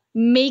people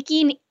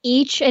making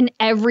each and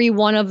every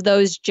one of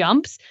those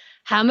jumps.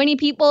 How many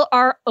people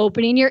are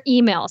opening your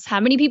emails?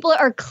 How many people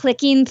are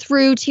clicking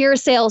through to your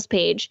sales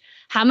page?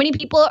 How many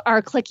people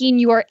are clicking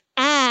your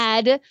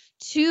ad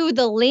to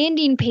the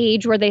landing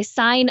page where they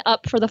sign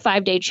up for the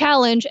 5-day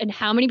challenge? And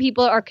how many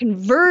people are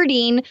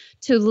converting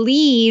to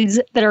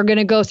leads that are going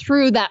to go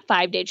through that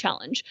 5-day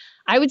challenge?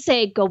 I would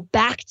say go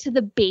back to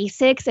the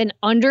basics and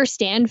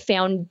understand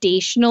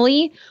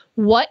foundationally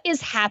what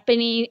is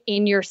happening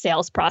in your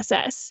sales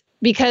process.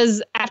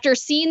 Because after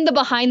seeing the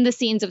behind the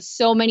scenes of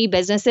so many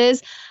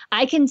businesses,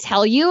 I can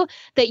tell you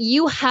that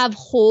you have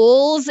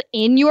holes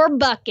in your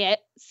bucket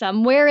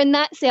somewhere in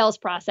that sales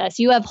process.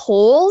 You have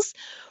holes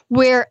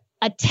where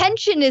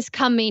attention is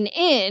coming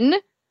in,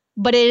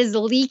 but it is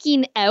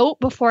leaking out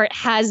before it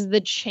has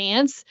the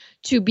chance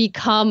to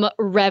become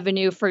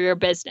revenue for your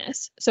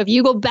business. So if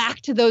you go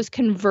back to those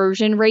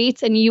conversion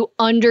rates and you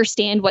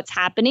understand what's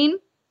happening,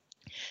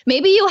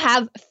 maybe you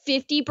have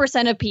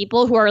 50% of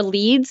people who are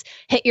leads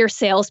hit your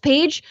sales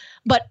page,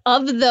 but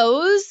of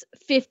those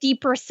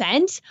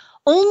 50%,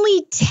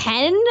 only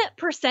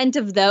 10%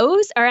 of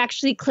those are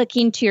actually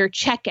clicking to your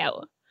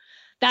checkout.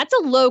 That's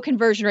a low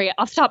conversion rate.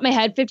 Off the top of my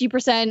head,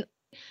 50%,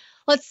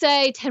 let's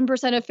say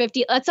 10% of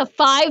 50, that's a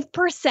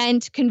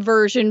 5%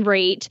 conversion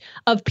rate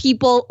of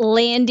people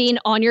landing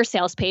on your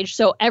sales page.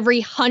 So every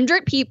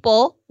 100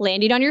 people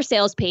landing on your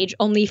sales page,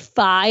 only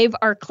 5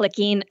 are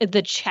clicking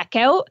the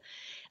checkout.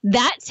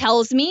 That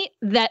tells me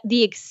that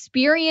the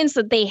experience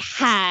that they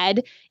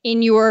had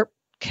in your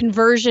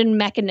conversion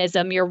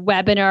mechanism, your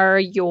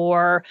webinar,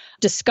 your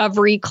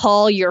discovery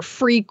call, your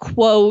free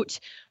quote,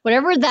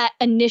 whatever that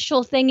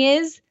initial thing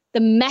is, the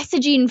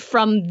messaging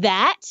from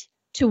that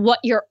to what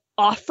your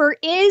offer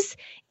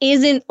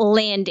isn't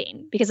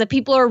landing. Because if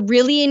people are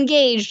really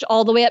engaged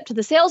all the way up to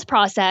the sales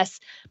process,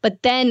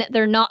 but then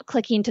they're not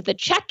clicking to the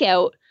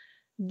checkout,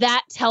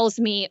 that tells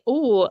me,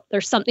 oh,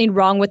 there's something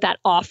wrong with that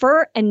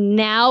offer. And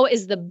now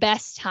is the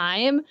best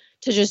time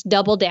to just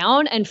double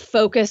down and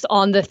focus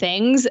on the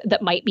things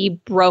that might be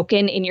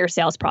broken in your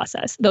sales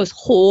process, those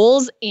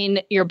holes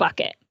in your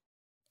bucket.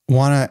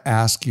 Want to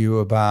ask you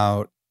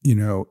about,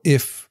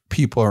 if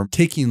people are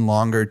taking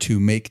longer to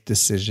make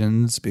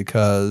decisions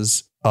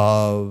because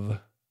of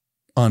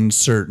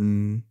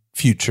uncertain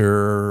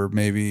future,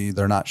 maybe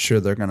they're not sure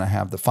they're going to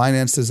have the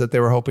finances that they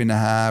were hoping to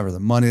have or the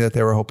money that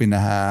they were hoping to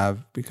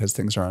have because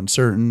things are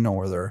uncertain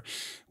or they're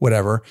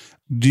whatever.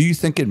 Do you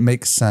think it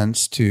makes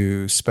sense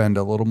to spend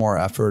a little more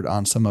effort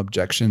on some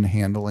objection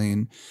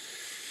handling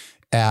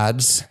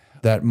ads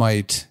that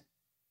might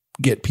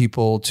get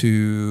people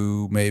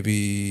to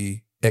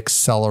maybe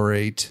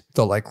accelerate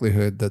the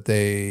likelihood that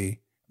they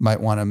might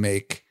want to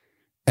make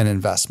an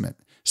investment?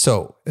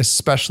 So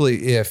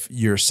especially if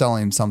you're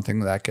selling something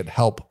that could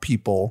help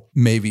people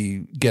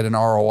maybe get an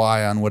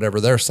ROI on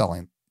whatever they're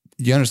selling.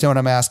 You understand what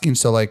I'm asking?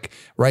 So like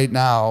right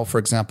now, for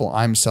example,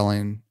 I'm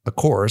selling a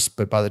course,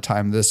 but by the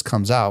time this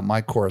comes out,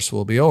 my course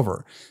will be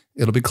over.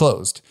 It'll be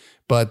closed.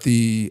 But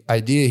the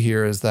idea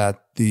here is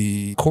that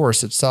the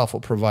course itself will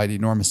provide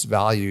enormous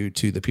value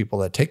to the people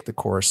that take the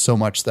course, so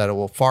much that it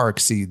will far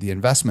exceed the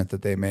investment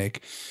that they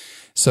make.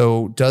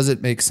 So does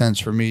it make sense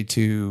for me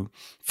to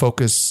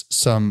focus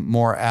some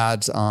more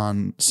ads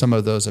on some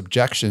of those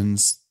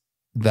objections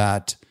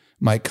that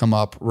might come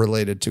up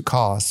related to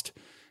cost?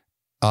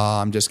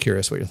 I'm just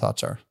curious what your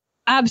thoughts are.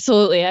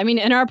 Absolutely. I mean,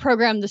 in our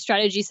program, the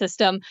strategy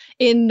system,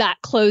 in that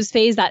close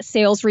phase, that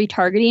sales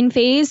retargeting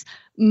phase,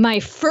 my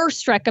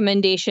first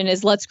recommendation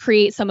is let's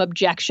create some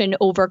objection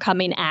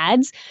overcoming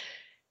ads.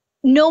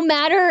 No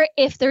matter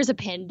if there's a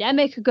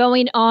pandemic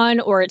going on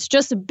or it's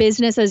just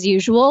business as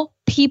usual,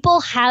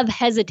 people have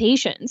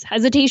hesitations.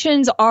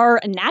 Hesitations are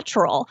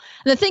natural.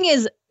 The thing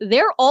is,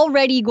 they're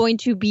already going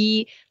to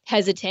be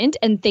hesitant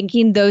and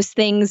thinking those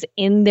things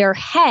in their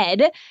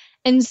head.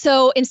 And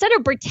so instead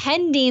of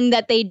pretending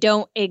that they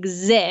don't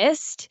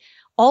exist,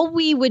 all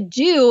we would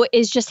do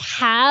is just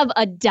have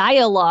a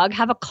dialogue,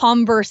 have a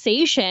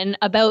conversation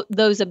about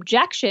those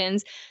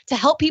objections to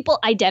help people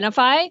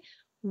identify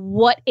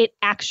what it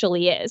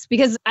actually is.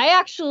 Because I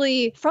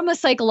actually, from a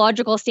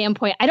psychological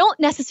standpoint, I don't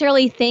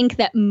necessarily think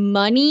that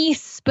money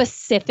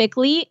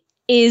specifically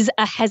is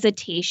a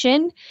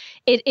hesitation.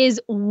 It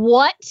is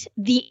what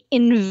the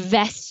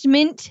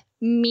investment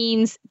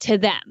means to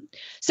them.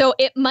 So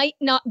it might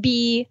not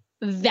be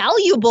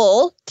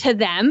valuable to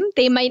them.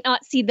 They might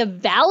not see the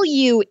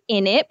value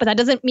in it, but that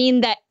doesn't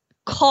mean that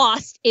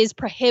cost is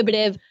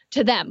prohibitive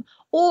to them.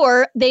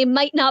 Or they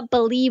might not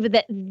believe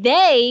that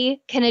they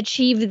can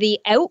achieve the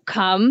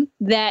outcome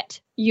that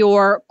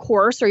your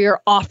course or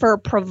your offer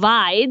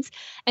provides.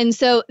 And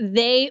so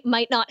they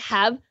might not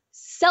have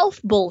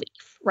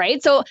self-belief,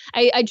 right? So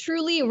I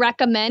truly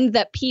recommend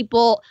that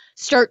people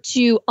start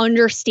to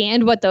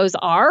understand what those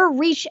are,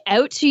 reach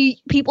out to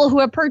people who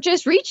have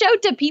purchased, reach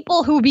out to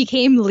people who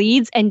became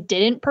leads and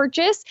didn't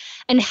purchase,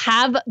 and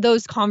have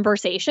those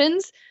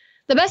conversations.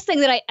 The best thing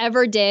that I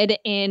ever did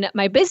in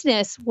my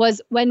business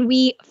was when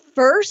we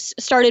first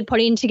started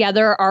putting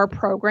together our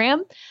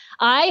program,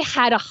 I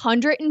had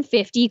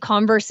 150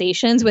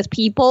 conversations with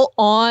people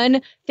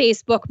on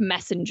Facebook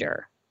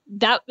Messenger.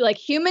 That like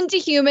human to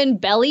human,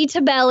 belly to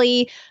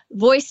belly,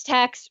 voice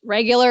text,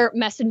 regular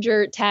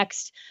messenger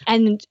text.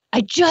 And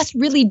I just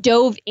really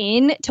dove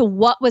in to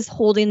what was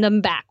holding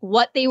them back,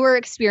 what they were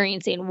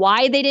experiencing,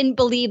 why they didn't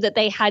believe that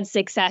they had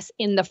success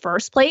in the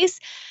first place.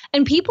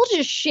 And people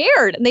just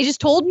shared and they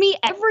just told me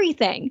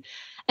everything.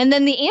 And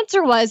then the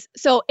answer was,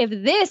 so if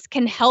this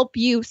can help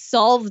you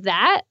solve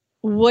that,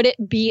 would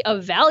it be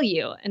of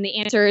value? And the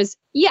answer is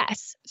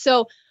yes.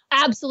 So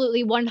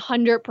absolutely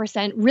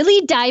 100%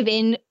 really dive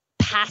in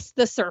past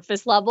the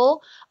surface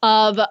level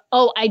of,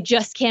 oh, I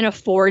just can't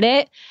afford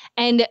it,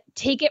 and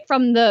take it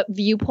from the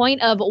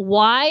viewpoint of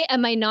why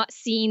am I not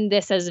seeing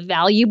this as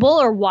valuable,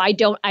 or why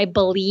don't I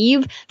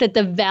believe that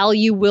the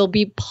value will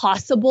be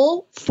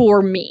possible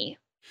for me?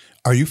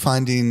 Are you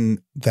finding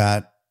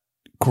that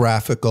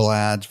graphical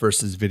ads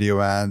versus video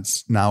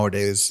ads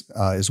nowadays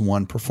is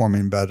one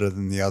performing better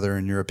than the other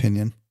in your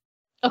opinion?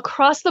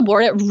 Across the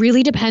board, it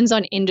really depends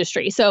on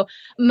industry. So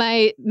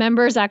my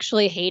members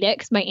actually hate it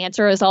because my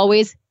answer is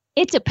always,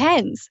 it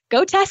depends.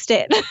 Go test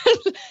it.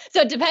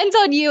 So it depends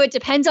on you. It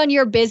depends on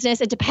your business.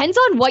 It depends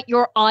on what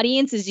your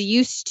audience is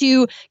used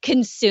to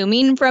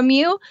consuming from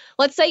you.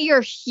 Let's say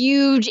you're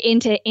huge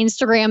into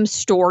Instagram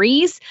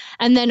stories,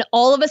 and then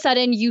all of a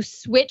sudden you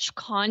switch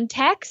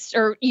context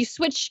or you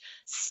switch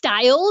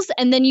styles,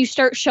 and then you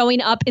start showing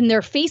up in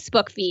their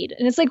Facebook feed.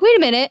 And it's like, wait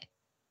a minute.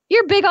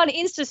 You're big on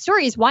Insta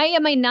stories. Why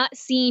am I not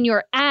seeing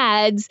your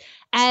ads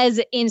as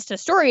Insta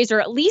stories,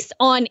 or at least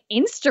on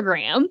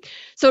Instagram?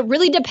 So it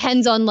really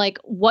depends on like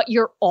what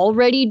you're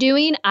already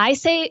doing. I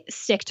say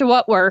stick to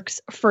what works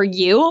for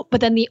you,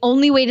 but then the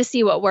only way to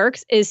see what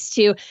works is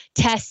to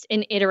test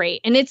and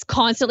iterate. And it's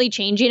constantly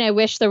changing. I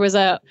wish there was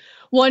a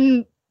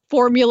one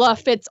formula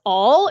fits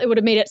all. It would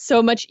have made it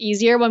so much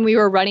easier when we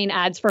were running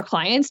ads for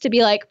clients to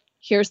be like,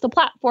 here's the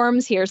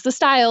platforms, here's the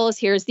styles,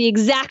 here's the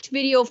exact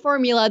video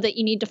formula that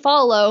you need to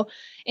follow.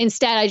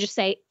 Instead, I just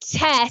say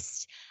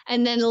test,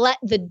 and then let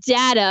the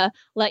data,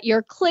 let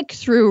your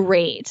click-through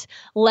rate,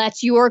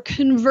 let your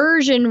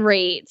conversion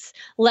rates,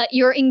 let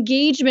your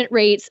engagement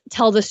rates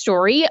tell the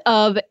story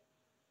of,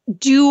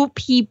 do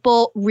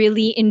people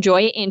really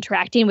enjoy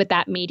interacting with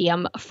that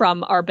medium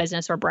from our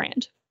business or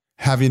brand?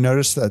 Have you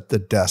noticed that the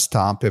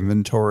desktop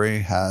inventory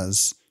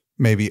has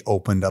maybe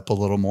opened up a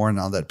little more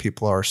now that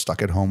people are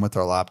stuck at home with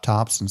their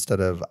laptops instead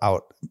of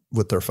out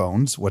with their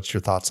phones? What's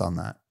your thoughts on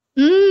that?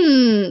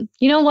 You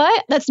know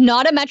what? That's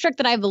not a metric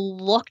that I've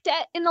looked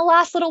at in the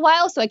last little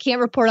while, so I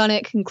can't report on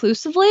it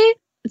conclusively.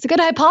 It's a good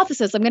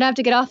hypothesis. I'm going to have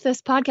to get off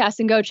this podcast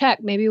and go check.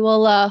 Maybe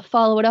we'll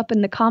follow it up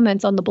in the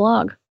comments on the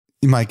blog.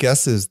 My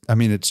guess is, I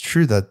mean, it's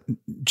true that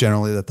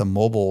generally that the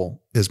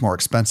mobile is more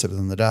expensive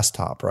than the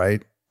desktop,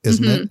 right?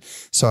 Isn't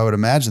it? So I would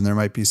imagine there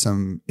might be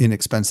some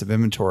inexpensive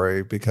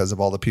inventory because of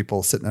all the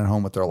people sitting at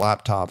home with their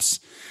laptops,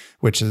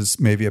 which is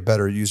maybe a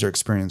better user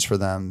experience for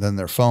them than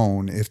their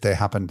phone if they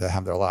happen to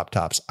have their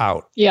laptops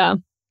out. Yeah.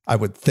 I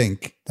would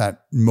think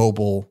that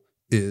mobile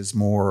is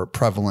more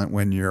prevalent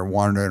when you're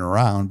wandering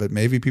around, but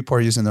maybe people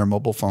are using their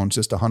mobile phones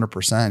just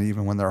 100%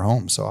 even when they're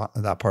home. So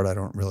that part I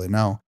don't really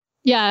know.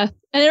 Yeah.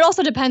 And it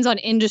also depends on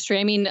industry.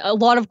 I mean, a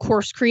lot of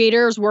course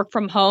creators work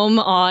from home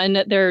on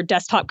their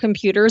desktop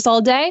computers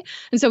all day.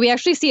 And so we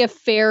actually see a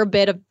fair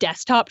bit of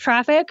desktop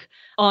traffic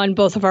on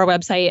both of our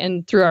website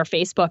and through our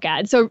Facebook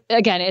ads. So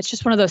again, it's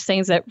just one of those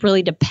things that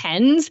really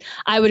depends.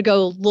 I would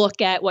go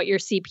look at what your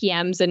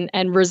CPMs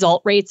and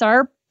result rates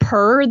are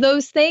per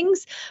those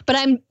things, but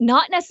I'm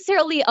not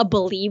necessarily a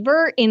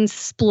believer in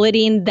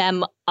splitting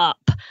them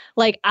up.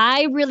 Like,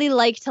 I really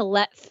like to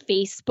let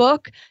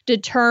Facebook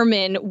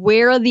determine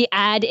where the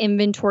ad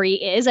inventory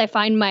is. I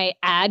find my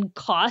ad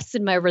costs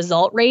and my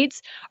result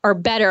rates are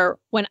better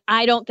when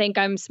I don't think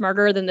I'm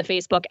smarter than the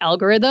Facebook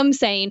algorithm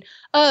saying,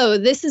 oh,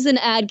 this is an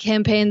ad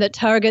campaign that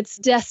targets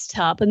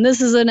desktop, and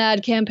this is an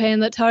ad campaign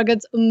that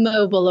targets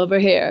mobile over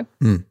here.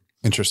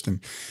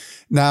 Interesting.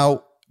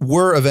 Now,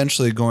 we're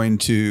eventually going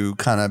to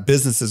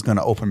business is going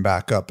to open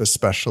back up,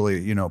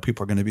 especially,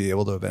 people are going to be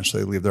able to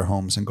eventually leave their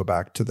homes and go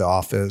back to the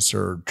office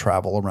or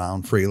travel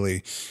around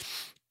freely.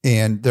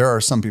 And there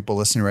are some people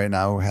listening right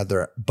now who had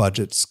their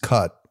budgets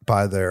cut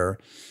by their,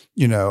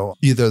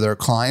 either their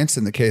clients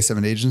in the case of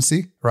an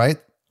agency, right?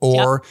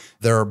 Or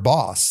their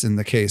boss in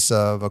the case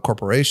of a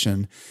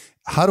corporation.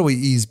 How do we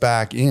ease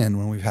back in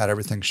when we've had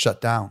everything shut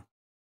down?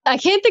 I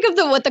can't think of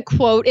what the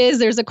quote is.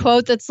 There's a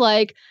quote that's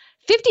like,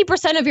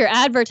 50% of your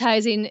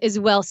advertising is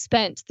well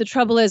spent. The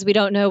trouble is we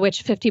don't know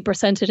which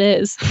 50% it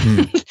is.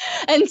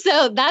 And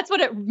so that's what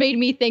it made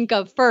me think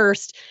of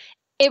first.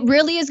 It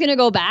really is going to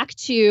go back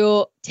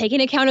to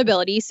taking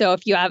accountability. So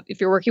if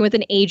you're working with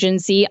an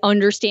agency,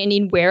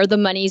 understanding where the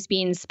money's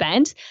being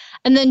spent,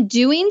 and then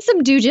doing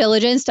some due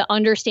diligence to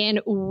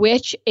understand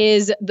which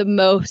is the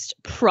most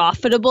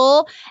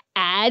profitable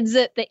ads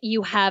that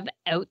you have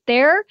out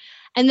there,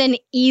 and then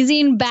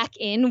easing back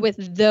in with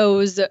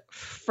those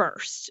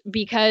first.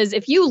 Because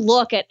if you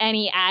look at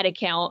any ad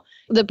account,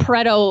 the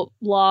Pareto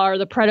law or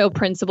the Pareto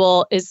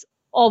principle is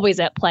always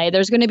at play.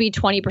 There's going to be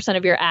 20%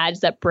 of your ads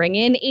that bring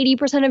in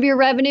 80% of your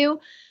revenue.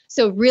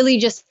 So really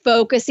just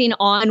focusing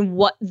on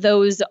what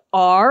those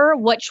are,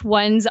 which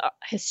ones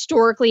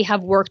historically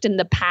have worked in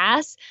the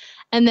past,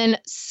 and then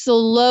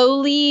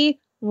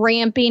slowly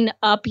ramping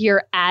up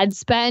your ad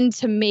spend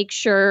to make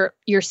sure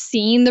you're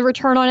seeing the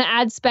return on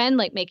ad spend,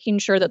 like making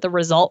sure that the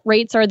result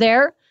rates are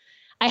there.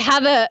 I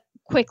have a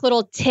quick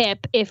little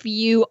tip if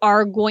you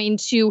are going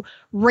to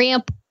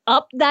ramp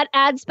up that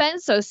ad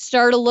spend. So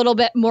start a little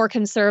bit more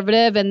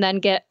conservative and then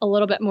get a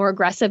little bit more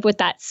aggressive with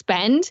that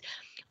spend.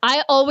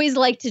 I always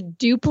like to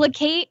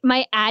duplicate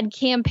my ad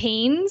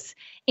campaigns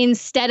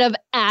instead of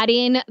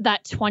adding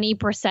that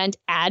 20%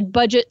 ad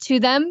budget to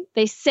them.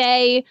 They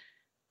say,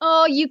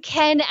 oh, you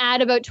can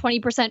add about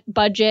 20%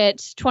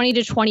 budget, 20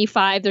 to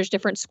 25. There's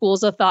different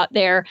schools of thought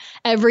there.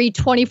 Every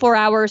 24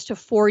 hours to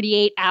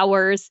 48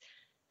 hours.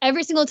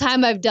 Every single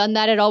time I've done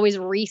that, it always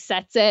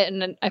resets it,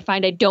 and I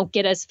find I don't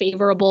get as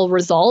favorable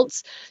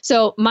results.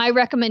 So my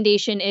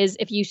recommendation is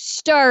if you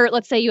start,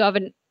 let's say you have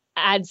an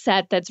ad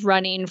set that's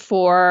running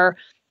for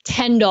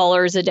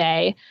 $10 a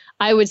day,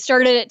 I would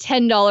start it at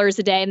 $10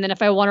 a day. And then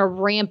if I want to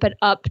ramp it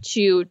up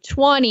to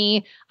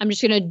 20, I'm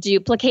just going to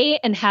duplicate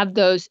and have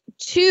those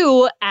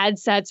two ad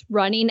sets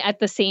running at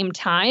the same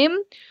time,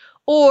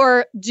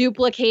 or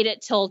duplicate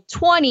it till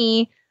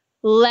 20,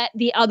 let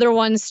the other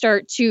one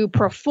start to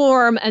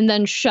perform, and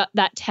then shut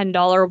that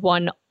 $10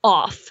 one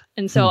off.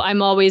 And so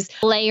I'm always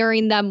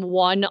layering them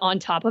one on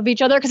top of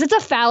each other, because it's a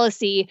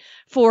fallacy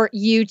for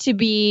you to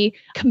be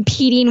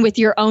competing with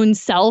your own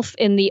self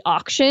in the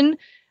auction.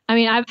 I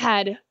mean, I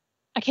can't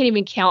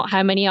even count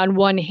how many on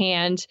one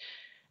hand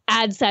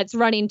ad sets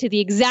running to the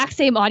exact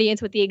same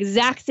audience with the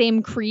exact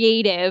same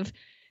creative,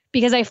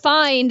 because I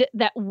find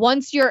that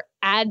once your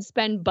ad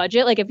spend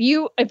budget, like if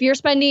you're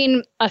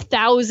spending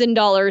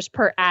 $1,000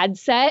 per ad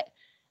set,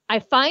 I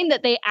find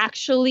that they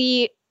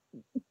actually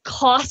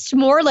cost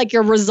more, like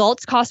your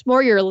results cost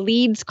more, your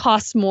leads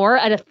cost more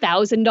at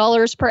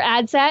 $1,000 per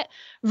ad set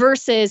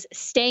versus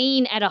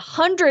staying at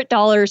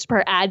 $100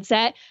 per ad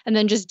set and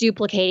then just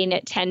duplicating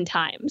it 10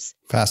 times.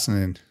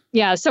 Fascinating.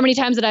 Yeah, so many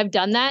times that I've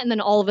done that, and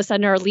then all of a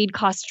sudden our lead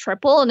costs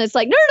triple, and it's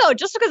like, no,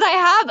 just because I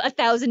have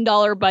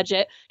 $1,000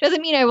 budget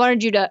doesn't mean I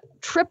wanted you to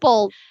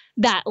triple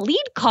that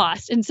lead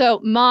cost. And so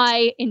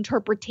my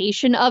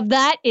interpretation of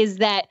that is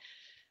that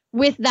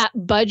with that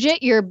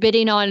budget, you're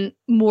bidding on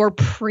more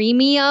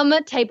premium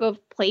type of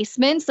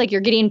placements, like you're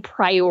getting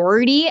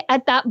priority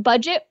at that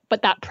budget,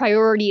 but that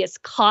priority is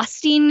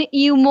costing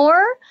you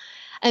more.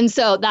 And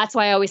so that's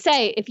why I always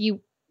say, if you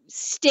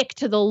stick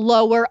to the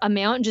lower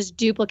amount, just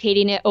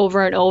duplicating it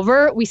over and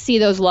over, we see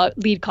those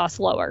lead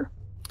costs lower.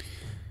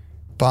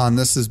 Bon,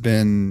 this has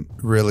been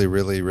really,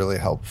 really, really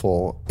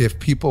helpful. If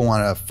people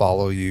want to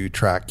follow you,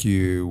 track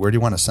you, where do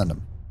you want to send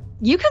them?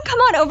 You can come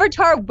on over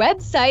to our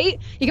website.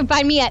 You can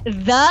find me at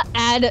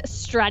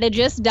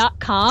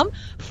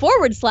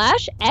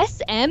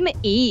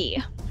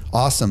theadstrategist.com/SME.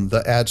 Awesome.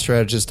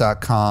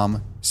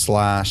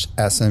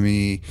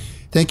 Theadstrategist.com/SME.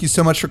 Thank you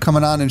so much for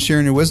coming on and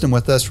sharing your wisdom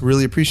with us.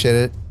 Really appreciate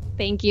it.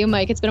 Thank you,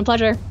 Mike. It's been a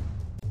pleasure.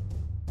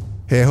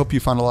 Hey, I hope you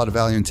found a lot of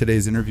value in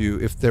today's interview.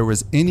 If there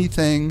was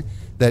anything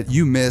that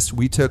you missed,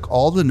 we took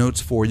all the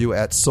notes for you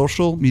at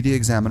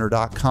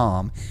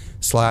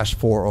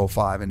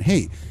socialmediaexaminer.com/405. And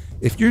hey,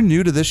 if you're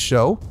new to this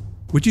show,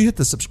 would you hit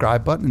the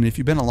subscribe button? And if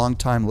you've been a long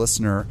time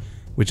listener,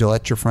 would you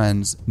let your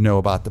friends know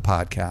about the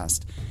podcast?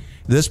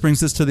 This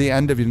brings us to the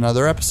end of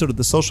another episode of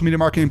the Social Media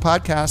Marketing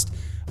Podcast.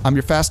 I'm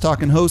your fast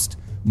talking host,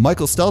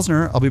 Michael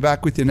Stelzner. I'll be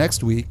back with you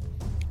next week.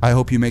 I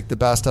hope you make the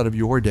best out of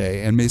your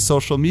day, and may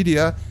social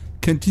media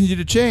continue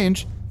to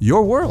change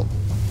your world.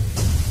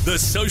 The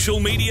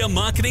Social Media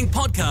Marketing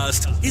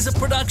Podcast is a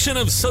production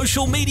of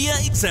Social Media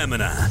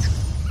Examiner.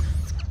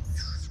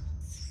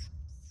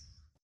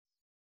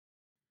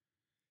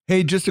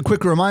 Hey, just a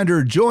quick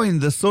reminder, join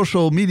the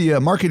Social Media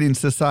Marketing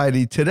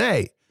Society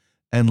today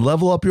and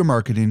level up your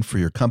marketing for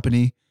your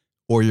company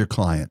or your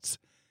clients.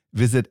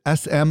 Visit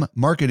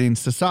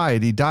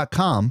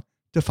smmarketingsociety.com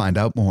to find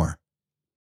out more.